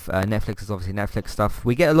stuff. Netflix is obviously Netflix stuff.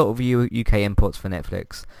 We get a lot of UK imports for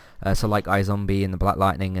Netflix, so like iZombie and The Black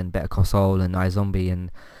Lightning and Better Call Saul and iZombie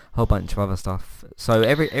and a whole bunch of other stuff. So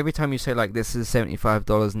every time you say like this is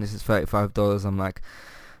 $75 and this is $35, I'm like,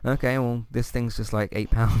 okay, well this thing's just like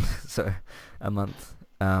 £8 so a month.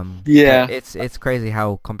 It's crazy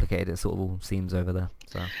how complicated it sort of all seems over there.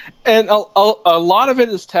 So. And a lot of it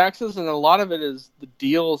is taxes, and a lot of it is the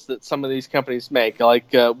deals that some of these companies make.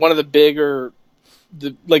 Like one of the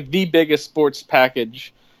the biggest sports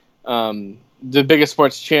package, the biggest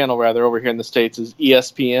sports channel rather over here in the States is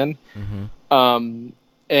ESPN,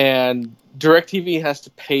 and DirecTV has to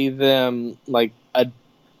pay them like a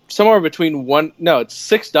somewhere between it's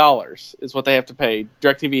 $6 is what they have to pay.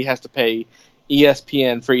 DirecTV has to pay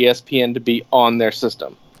ESPN for ESPN to be on their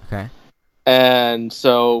system. Okay. And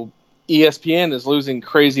so ESPN is losing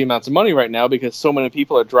crazy amounts of money right now because so many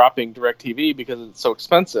people are dropping DirecTV because it's so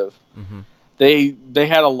expensive. Mm-hmm. They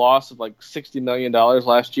had a loss of like $60 million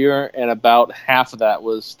last year, and about half of that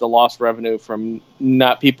was the lost revenue from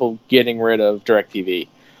not people getting rid of DirecTV.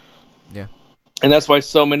 Yeah. And that's why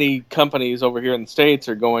so many companies over here in the States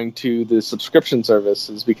are going to the subscription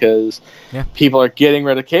services, because people are getting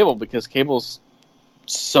rid of cable because cable's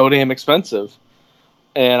so damn expensive.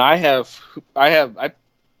 And I'm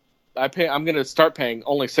going to start paying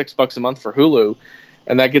only $6 a month for Hulu.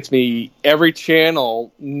 And that gets me every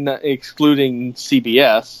channel, excluding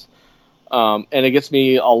CBS. And it gets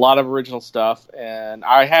me a lot of original stuff. And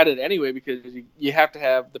I had it anyway because you have to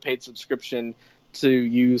have the paid subscription to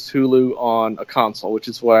use Hulu on a console, which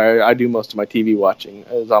is where I do most of my TV watching,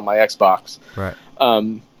 is on my Xbox. Right.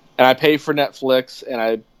 And I pay for Netflix,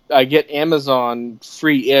 and I get Amazon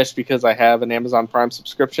free-ish because I have an Amazon Prime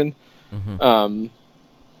subscription. Mm-hmm.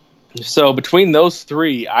 So between those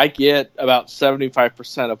three, I get about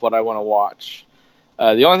 75% of what I want to watch.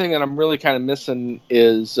 The only thing that I'm really kind of missing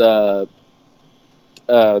is BBC.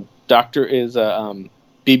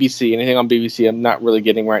 Anything on BBC, I'm not really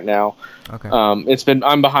getting right now. Okay.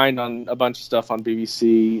 I'm behind on a bunch of stuff on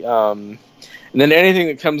BBC. And then anything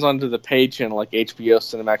that comes onto the paid channel, like HBO,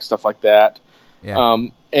 Cinemax, stuff like that. Yeah.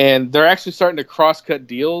 And they're actually starting to cross-cut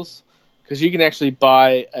deals because you can actually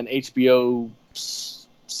buy an HBO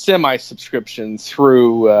semi-subscription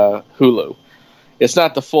through Hulu. It's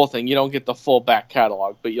not the full thing. You don't get the full back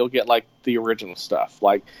catalog, but you'll get like the original stuff.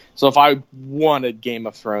 Like, so if I wanted Game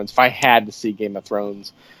of Thrones, if I had to see Game of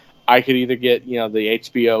Thrones, I could either get, the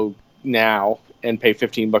HBO Now and pay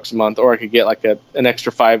 $15 a month, or I could get like an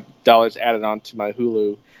extra $5 added on to my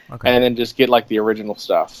Hulu, and then just get like the original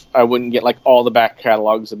stuff. I wouldn't get like all the back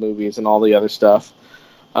catalogs of movies and all the other stuff.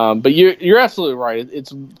 But you're absolutely right.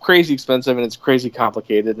 It's crazy expensive and it's crazy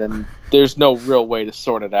complicated, and there's no real way to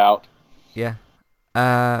sort it out. Yeah.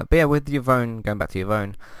 But yeah, with Yvonne, going back to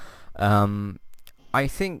Yvonne, I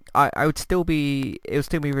think it would still be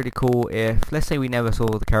really cool if, let's say, we never saw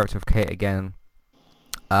the character of Kate again,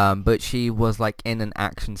 but she was like in an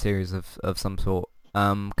action series of some sort.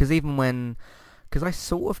 Because I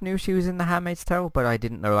sort of knew she was in The Handmaid's Tale, but I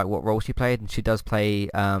didn't know like what role she played, and she does play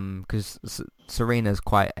because Serena's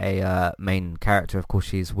quite a main character. Of course,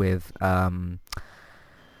 she's with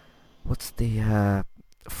what's the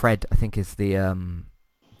Fred, I think, is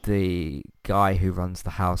the guy who runs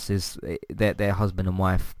the house, is their husband and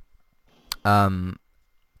wife.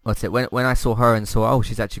 What's it? When I saw her and saw,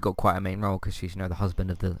 she's actually got quite a main role because she's the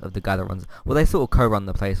husband of the guy that runs. Well, they sort of co-run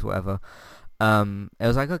the place, or whatever. It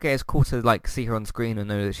was like, okay, it's cool to like see her on screen and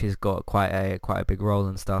know that she's got quite a big role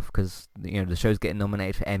and stuff, because the show's getting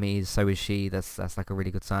nominated for Emmys, so is she. That's like a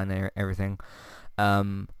really good sign there, everything.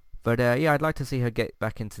 But yeah, I'd like to see her get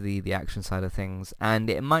back into the action side of things,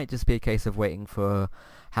 and it might just be a case of waiting for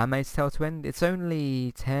Handmaid's Tale to end. It's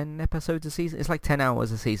only 10 episodes a season. It's like 10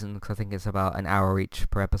 hours a season, because I think it's about an hour each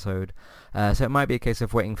per episode. So it might be a case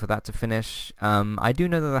of waiting for that to finish. I do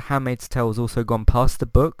know that The Handmaid's Tale has also gone past the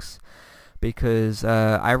books, because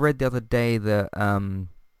I read the other day that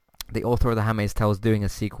the author of The Handmaid's Tale is doing a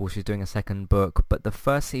sequel. She's doing a second book, but the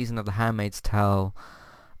first season of The Handmaid's Tale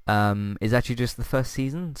is actually just the first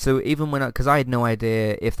season. So even because I had no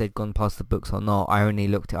idea if they'd gone past the books or not, I only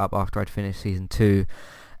looked it up after I'd finished season 2,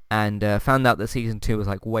 and found out that season 2 was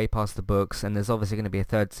like way past the books, and there's obviously going to be a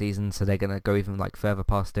third season, so they're going to go even like further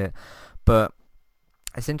past it. But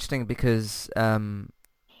it's interesting because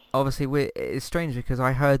obviously it's strange, because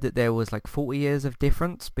I heard that there was like 40 years of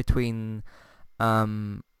difference between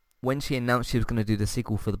when she announced she was going to do the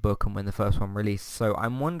sequel for the book and when the first one released. So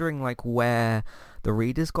I'm wondering like where the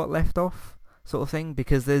readers got left off, sort of thing,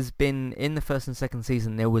 because there's been, in the first and second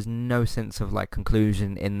season, there was no sense of like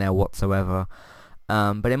conclusion in there whatsoever.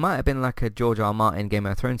 But it might have been like a George R. R. Martin Game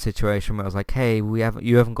of Thrones situation where it was like, hey, you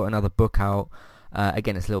haven't got another book out.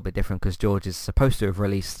 Again, it's a little bit different because George is supposed to have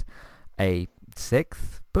released a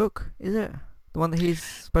 6th book, is it? The one that he's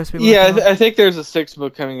supposed to be working on? I think there's a 6th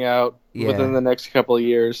book coming out within the next couple of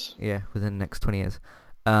years. Yeah, within the next 20 years.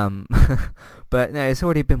 But no, it's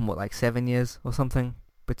already been, like 7 years or something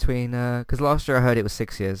between, because last year I heard it was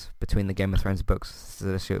 6 years between the Game of Thrones books, so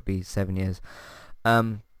this year it would be 7 years.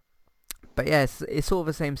 But yeah, it's sort of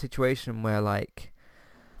the same situation where like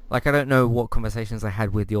I don't know what conversations I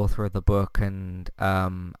had with the author of the book and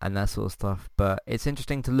that sort of stuff, but it's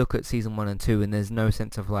interesting to look at season 1 and 2, and there's no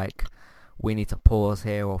sense of like we need to pause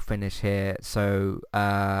here or finish here. So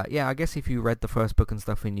yeah, I guess if you read the first book and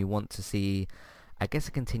stuff and you want to see, I guess,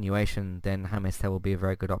 a continuation, then Handmaid's Tale will be a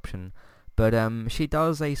very good option. But she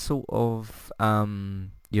does a sort of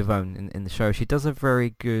Yvonne in the show. She does a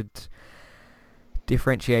very good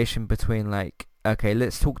differentiation between like, okay,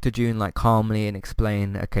 let's talk to June like calmly and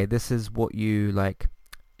explain, okay, this is what you like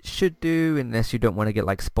should do unless you don't want to get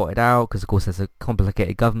like spotted out, because of course there's a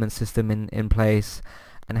complicated government system in place,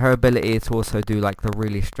 and her ability to also do like the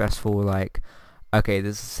really stressful like, okay,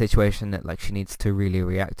 there's a situation that like she needs to really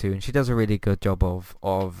react to, and she does a really good job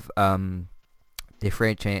of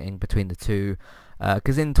differentiating between the two,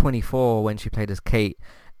 because in 24 when she played as Kate,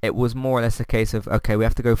 it was more or less a case of, okay, we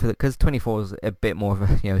have to go for the, because 24 is a bit more of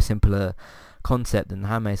a, you know, simpler concept than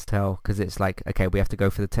Handmaid's Tale, because it's like, okay, we have to go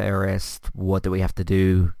for the terrorist, what do we have to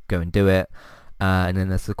do, go and do it, and then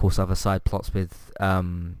there's of course other side plots with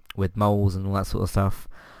moles and all that sort of stuff,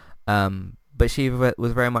 but she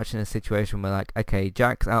was very much in a situation where like, okay,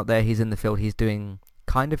 Jack's out there, he's in the field, he's doing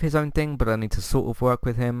kind of his own thing, but I need to sort of work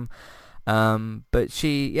with him, but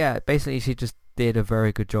she basically she just did a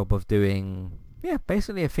very good job of doing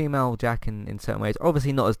basically a female Jack in certain ways.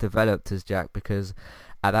 Obviously not as developed as Jack, because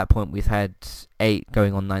at that point we've had 8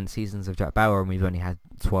 going on 9 seasons of Jack Bauer and we've only had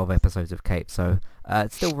 12 episodes of Kate, so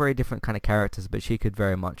it's still very different kind of characters, but she could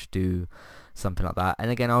very much do something like that.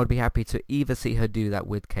 And again, I would be happy to either see her do that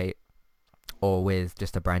with Kate or with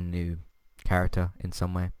just a brand new character in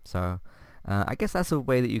some way. So I guess that's a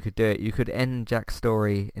way that you could do it. You could end Jack's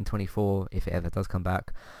story in 24 if it ever does come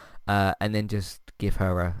back, and then just give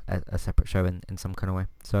her a separate show in some kind of way.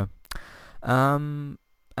 So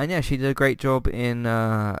and yeah, she did a great job in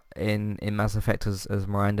Mass Effect as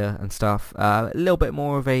Miranda and stuff. A little bit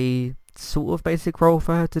more of a sort of basic role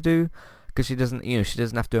for her to do, because she doesn't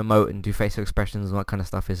have to emote and do facial expressions and all that kind of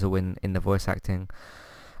stuff is all in the voice acting.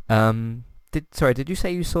 Did you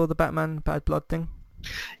say you saw the Batman Bad Blood thing?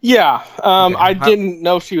 Yeah, Okay. I didn't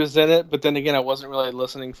know she was in it, but then again, I wasn't really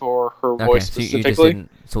listening for her voice So specifically.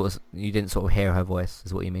 you didn't sort of hear her voice,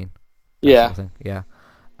 is what you mean? Yeah. Sort of thing.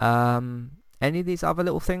 Yeah. Any of these other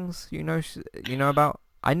little things you know about?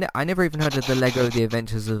 I never even heard of the Lego The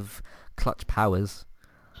Adventures of Clutch Powers.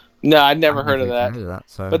 No, I'd never heard of even that. heard of that.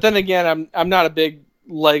 So. But then again, I'm not a big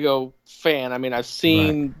Lego fan. I mean, I've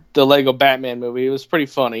seen the Lego Batman movie. It was pretty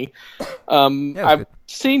funny. I've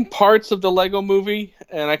seen parts of the Lego movie,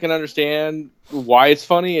 and I can understand why it's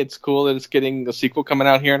funny. It's cool that it's getting a sequel coming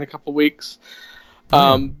out here in a couple weeks.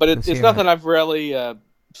 But it's nothing I've really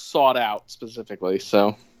sought out specifically.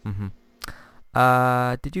 So. Mm-hmm.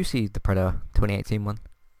 Did you see the Predator 2018 one?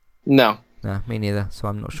 No. No, me neither. So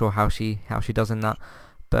I'm not sure how she does in that.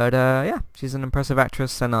 But yeah, she's an impressive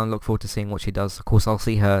actress, and I look forward to seeing what she does. Of course, I'll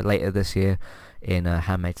see her later this year in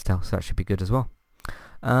Handmaid's Tale, so that should be good as well.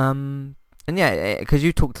 And yeah, because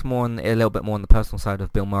you talked a little bit more on the personal side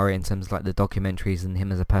of Bill Murray in terms of like the documentaries and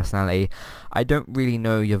him as a personality. I don't really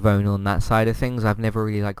know Yvonne on that side of things. I've never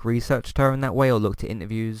really like researched her in that way or looked at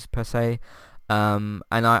interviews per se. And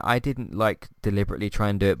I didn't like deliberately try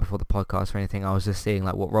and do it before the podcast or anything. I was just seeing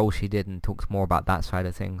like what role she did and talked more about that side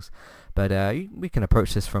of things. But we can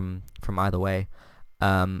approach this from either way,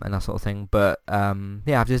 and that sort of thing. But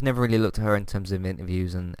yeah, I've just never really looked at her in terms of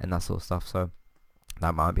interviews and that sort of stuff. So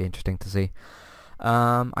that might be interesting to see.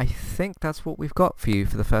 I think that's what we've got for you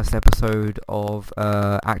for the first episode of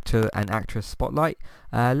Actor and Actress Spotlight.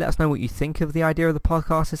 Let us know what you think of the idea of the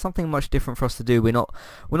podcast. It's something much different for us to do. We're not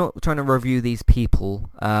trying to review these people.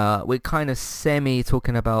 We're kind of semi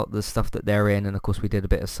talking about the stuff that they're in, and of course we did a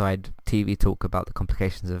bit of side TV talk about the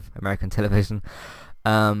complications of American television.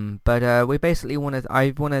 But we basically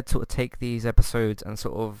I want to sort of take these episodes and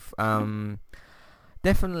sort of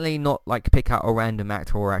definitely not like pick out a random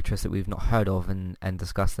actor or actress that we've not heard of and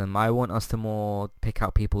discuss them. I want us to more pick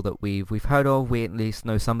out people that we've heard of. We at least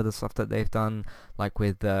know some of the stuff that they've done, like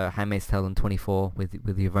with Handmaid's Tale and 24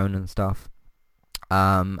 with Yvonne and stuff.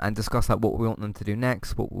 And discuss like what we want them to do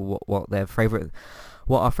next, what their favorite,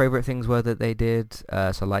 what our favorite things were that they did.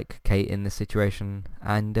 So like Kate in this situation,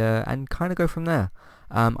 and kind of go from there.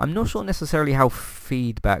 I'm not sure necessarily how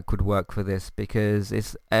feedback would work for this, because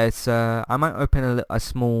it's I might open a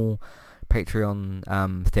small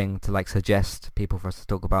Patreon thing to like suggest people for us to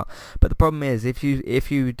talk about. But the problem is if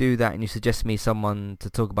you do that and you suggest me someone to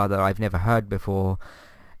talk about that I've never heard before,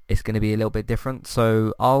 it's going to be a little bit different.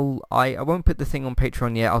 So I won't put the thing on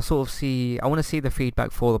Patreon yet. I'll sort of see. I want to see the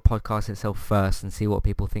feedback for the podcast itself first and see what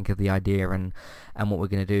people think of the idea and what we're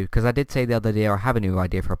going to do. Because I did say the other day I have a new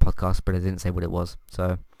idea for a podcast, but I didn't say what it was.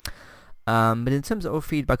 So, but in terms of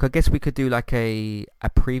feedback, I guess we could do like a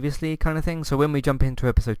previously kind of thing. So when we jump into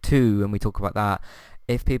episode 2 and we talk about that,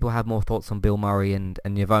 if people have more thoughts on Bill Murray and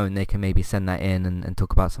Yvonne, they can maybe send that in and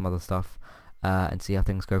talk about some other stuff and see how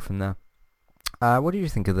things go from there. What do you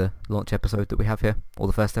think of the launch episode that we have here, or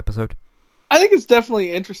the first episode? I think it's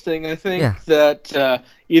definitely interesting. I think that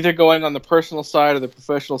either going on the personal side or the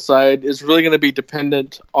professional side is really going to be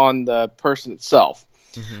dependent on the person itself.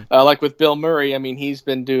 Like with Bill Murray, I mean, he's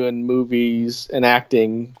been doing movies and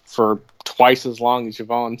acting for twice as long as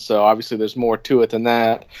Yvonne, so obviously there's more to it than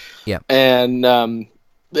that. Yeah. And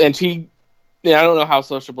she, I don't know how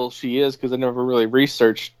sociable she is because I never really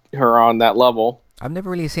researched her on that level. I've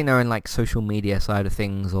never really seen her in like social media side of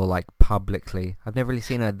things or like publicly. I've never really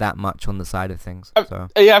seen her that much on the side of things.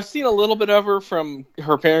 I've seen a little bit of her from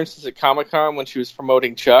her appearances at Comic-Con when she was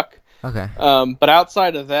promoting Chuck. Okay. But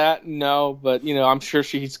outside of that, no. But I'm sure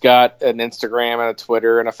she's got an Instagram and a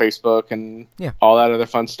Twitter and a Facebook and all that other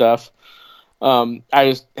fun stuff. I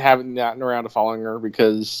just haven't gotten around to following her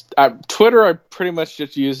because Twitter I pretty much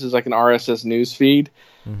just use as like an RSS news feed.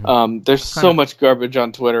 There's so much garbage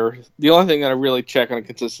on Twitter. The only thing that I really check on a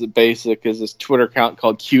consistent basis is this Twitter account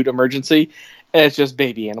called Cute Emergency, and it's just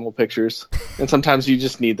baby animal pictures. And sometimes you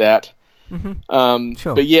just need that.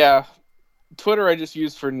 Sure. But yeah, Twitter I just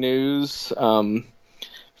use for news,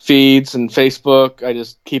 feeds, and Facebook I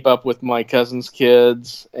just keep up with my cousin's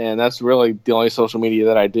kids, and that's really the only social media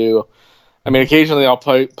that I do. I mean, occasionally I'll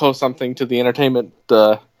post something to the Entertainment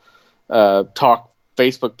Talk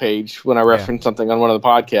Facebook page when I reference something on one of the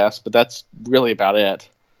podcasts, but that's really about it.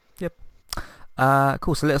 Yep.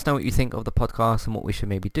 Cool. So let us know what you think of the podcast and what we should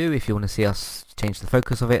maybe do if you want to see us change the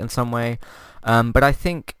focus of it in some way. But I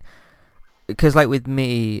think, because like with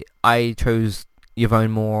me, I chose Yvonne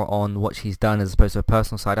more on what she's done as opposed to a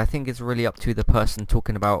personal side. I think it's really up to the person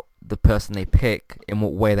talking about the person they pick in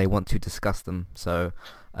what way they want to discuss them. So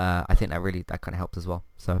I think that kind of helps as well.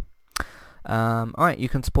 So alright, you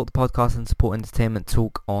can support the podcast and support Entertainment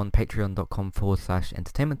Talk on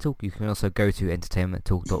patreon.com/Entertainment Talk. You can also go to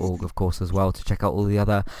entertainmenttalk.org, of course, as well, to check out all the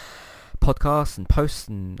other podcasts and posts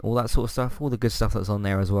and all that sort of stuff, all the good stuff that's on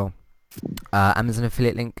there as well. Amazon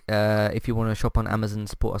affiliate link, if you want to shop on Amazon,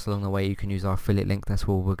 support us along the way, you can use our affiliate link. That's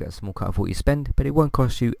where we'll get a small cut of what you spend, but it won't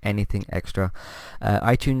cost you anything extra.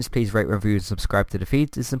 iTunes, please rate, review and subscribe to the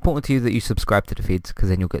feeds. It's important to you that you subscribe to the feeds because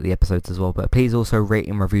then you'll get the episodes as well, but please also rate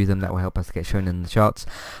and review them. That will help us get shown in the charts.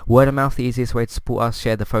 Word of mouth, the easiest way to support us.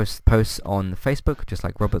 Share the posts on Facebook, just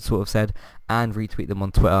like Robert sort of said, and retweet them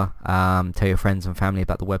on Twitter. Tell your friends and family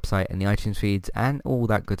about the website and the iTunes feeds and all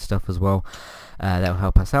that good stuff as well. That will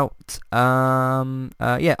help us out.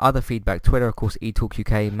 Other feedback. Twitter, of course,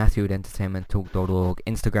 eTalkUK, Matthew at entertainmenttalk.org,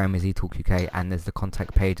 Instagram is eTalkUK, and there's the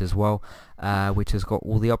contact page as well, which has got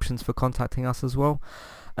all the options for contacting us as well.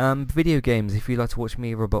 Video games, if you'd like to watch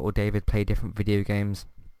me, Robert, or David play different video games,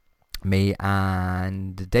 me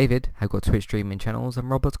and David have got Twitch streaming channels, and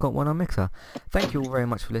Robert's got one on Mixer. Thank you all very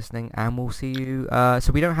much for listening, and we'll see you.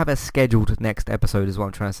 So we don't have a scheduled next episode is what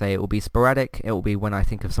I'm trying to say. It will be sporadic. It will be when I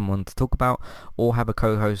think of someone to talk about, or have a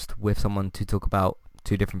co-host with someone to talk about,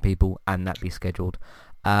 two different people, and that be scheduled.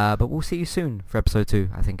 But we'll see you soon for episode 2,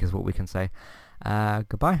 I think is what we can say.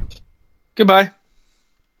 Goodbye. Goodbye.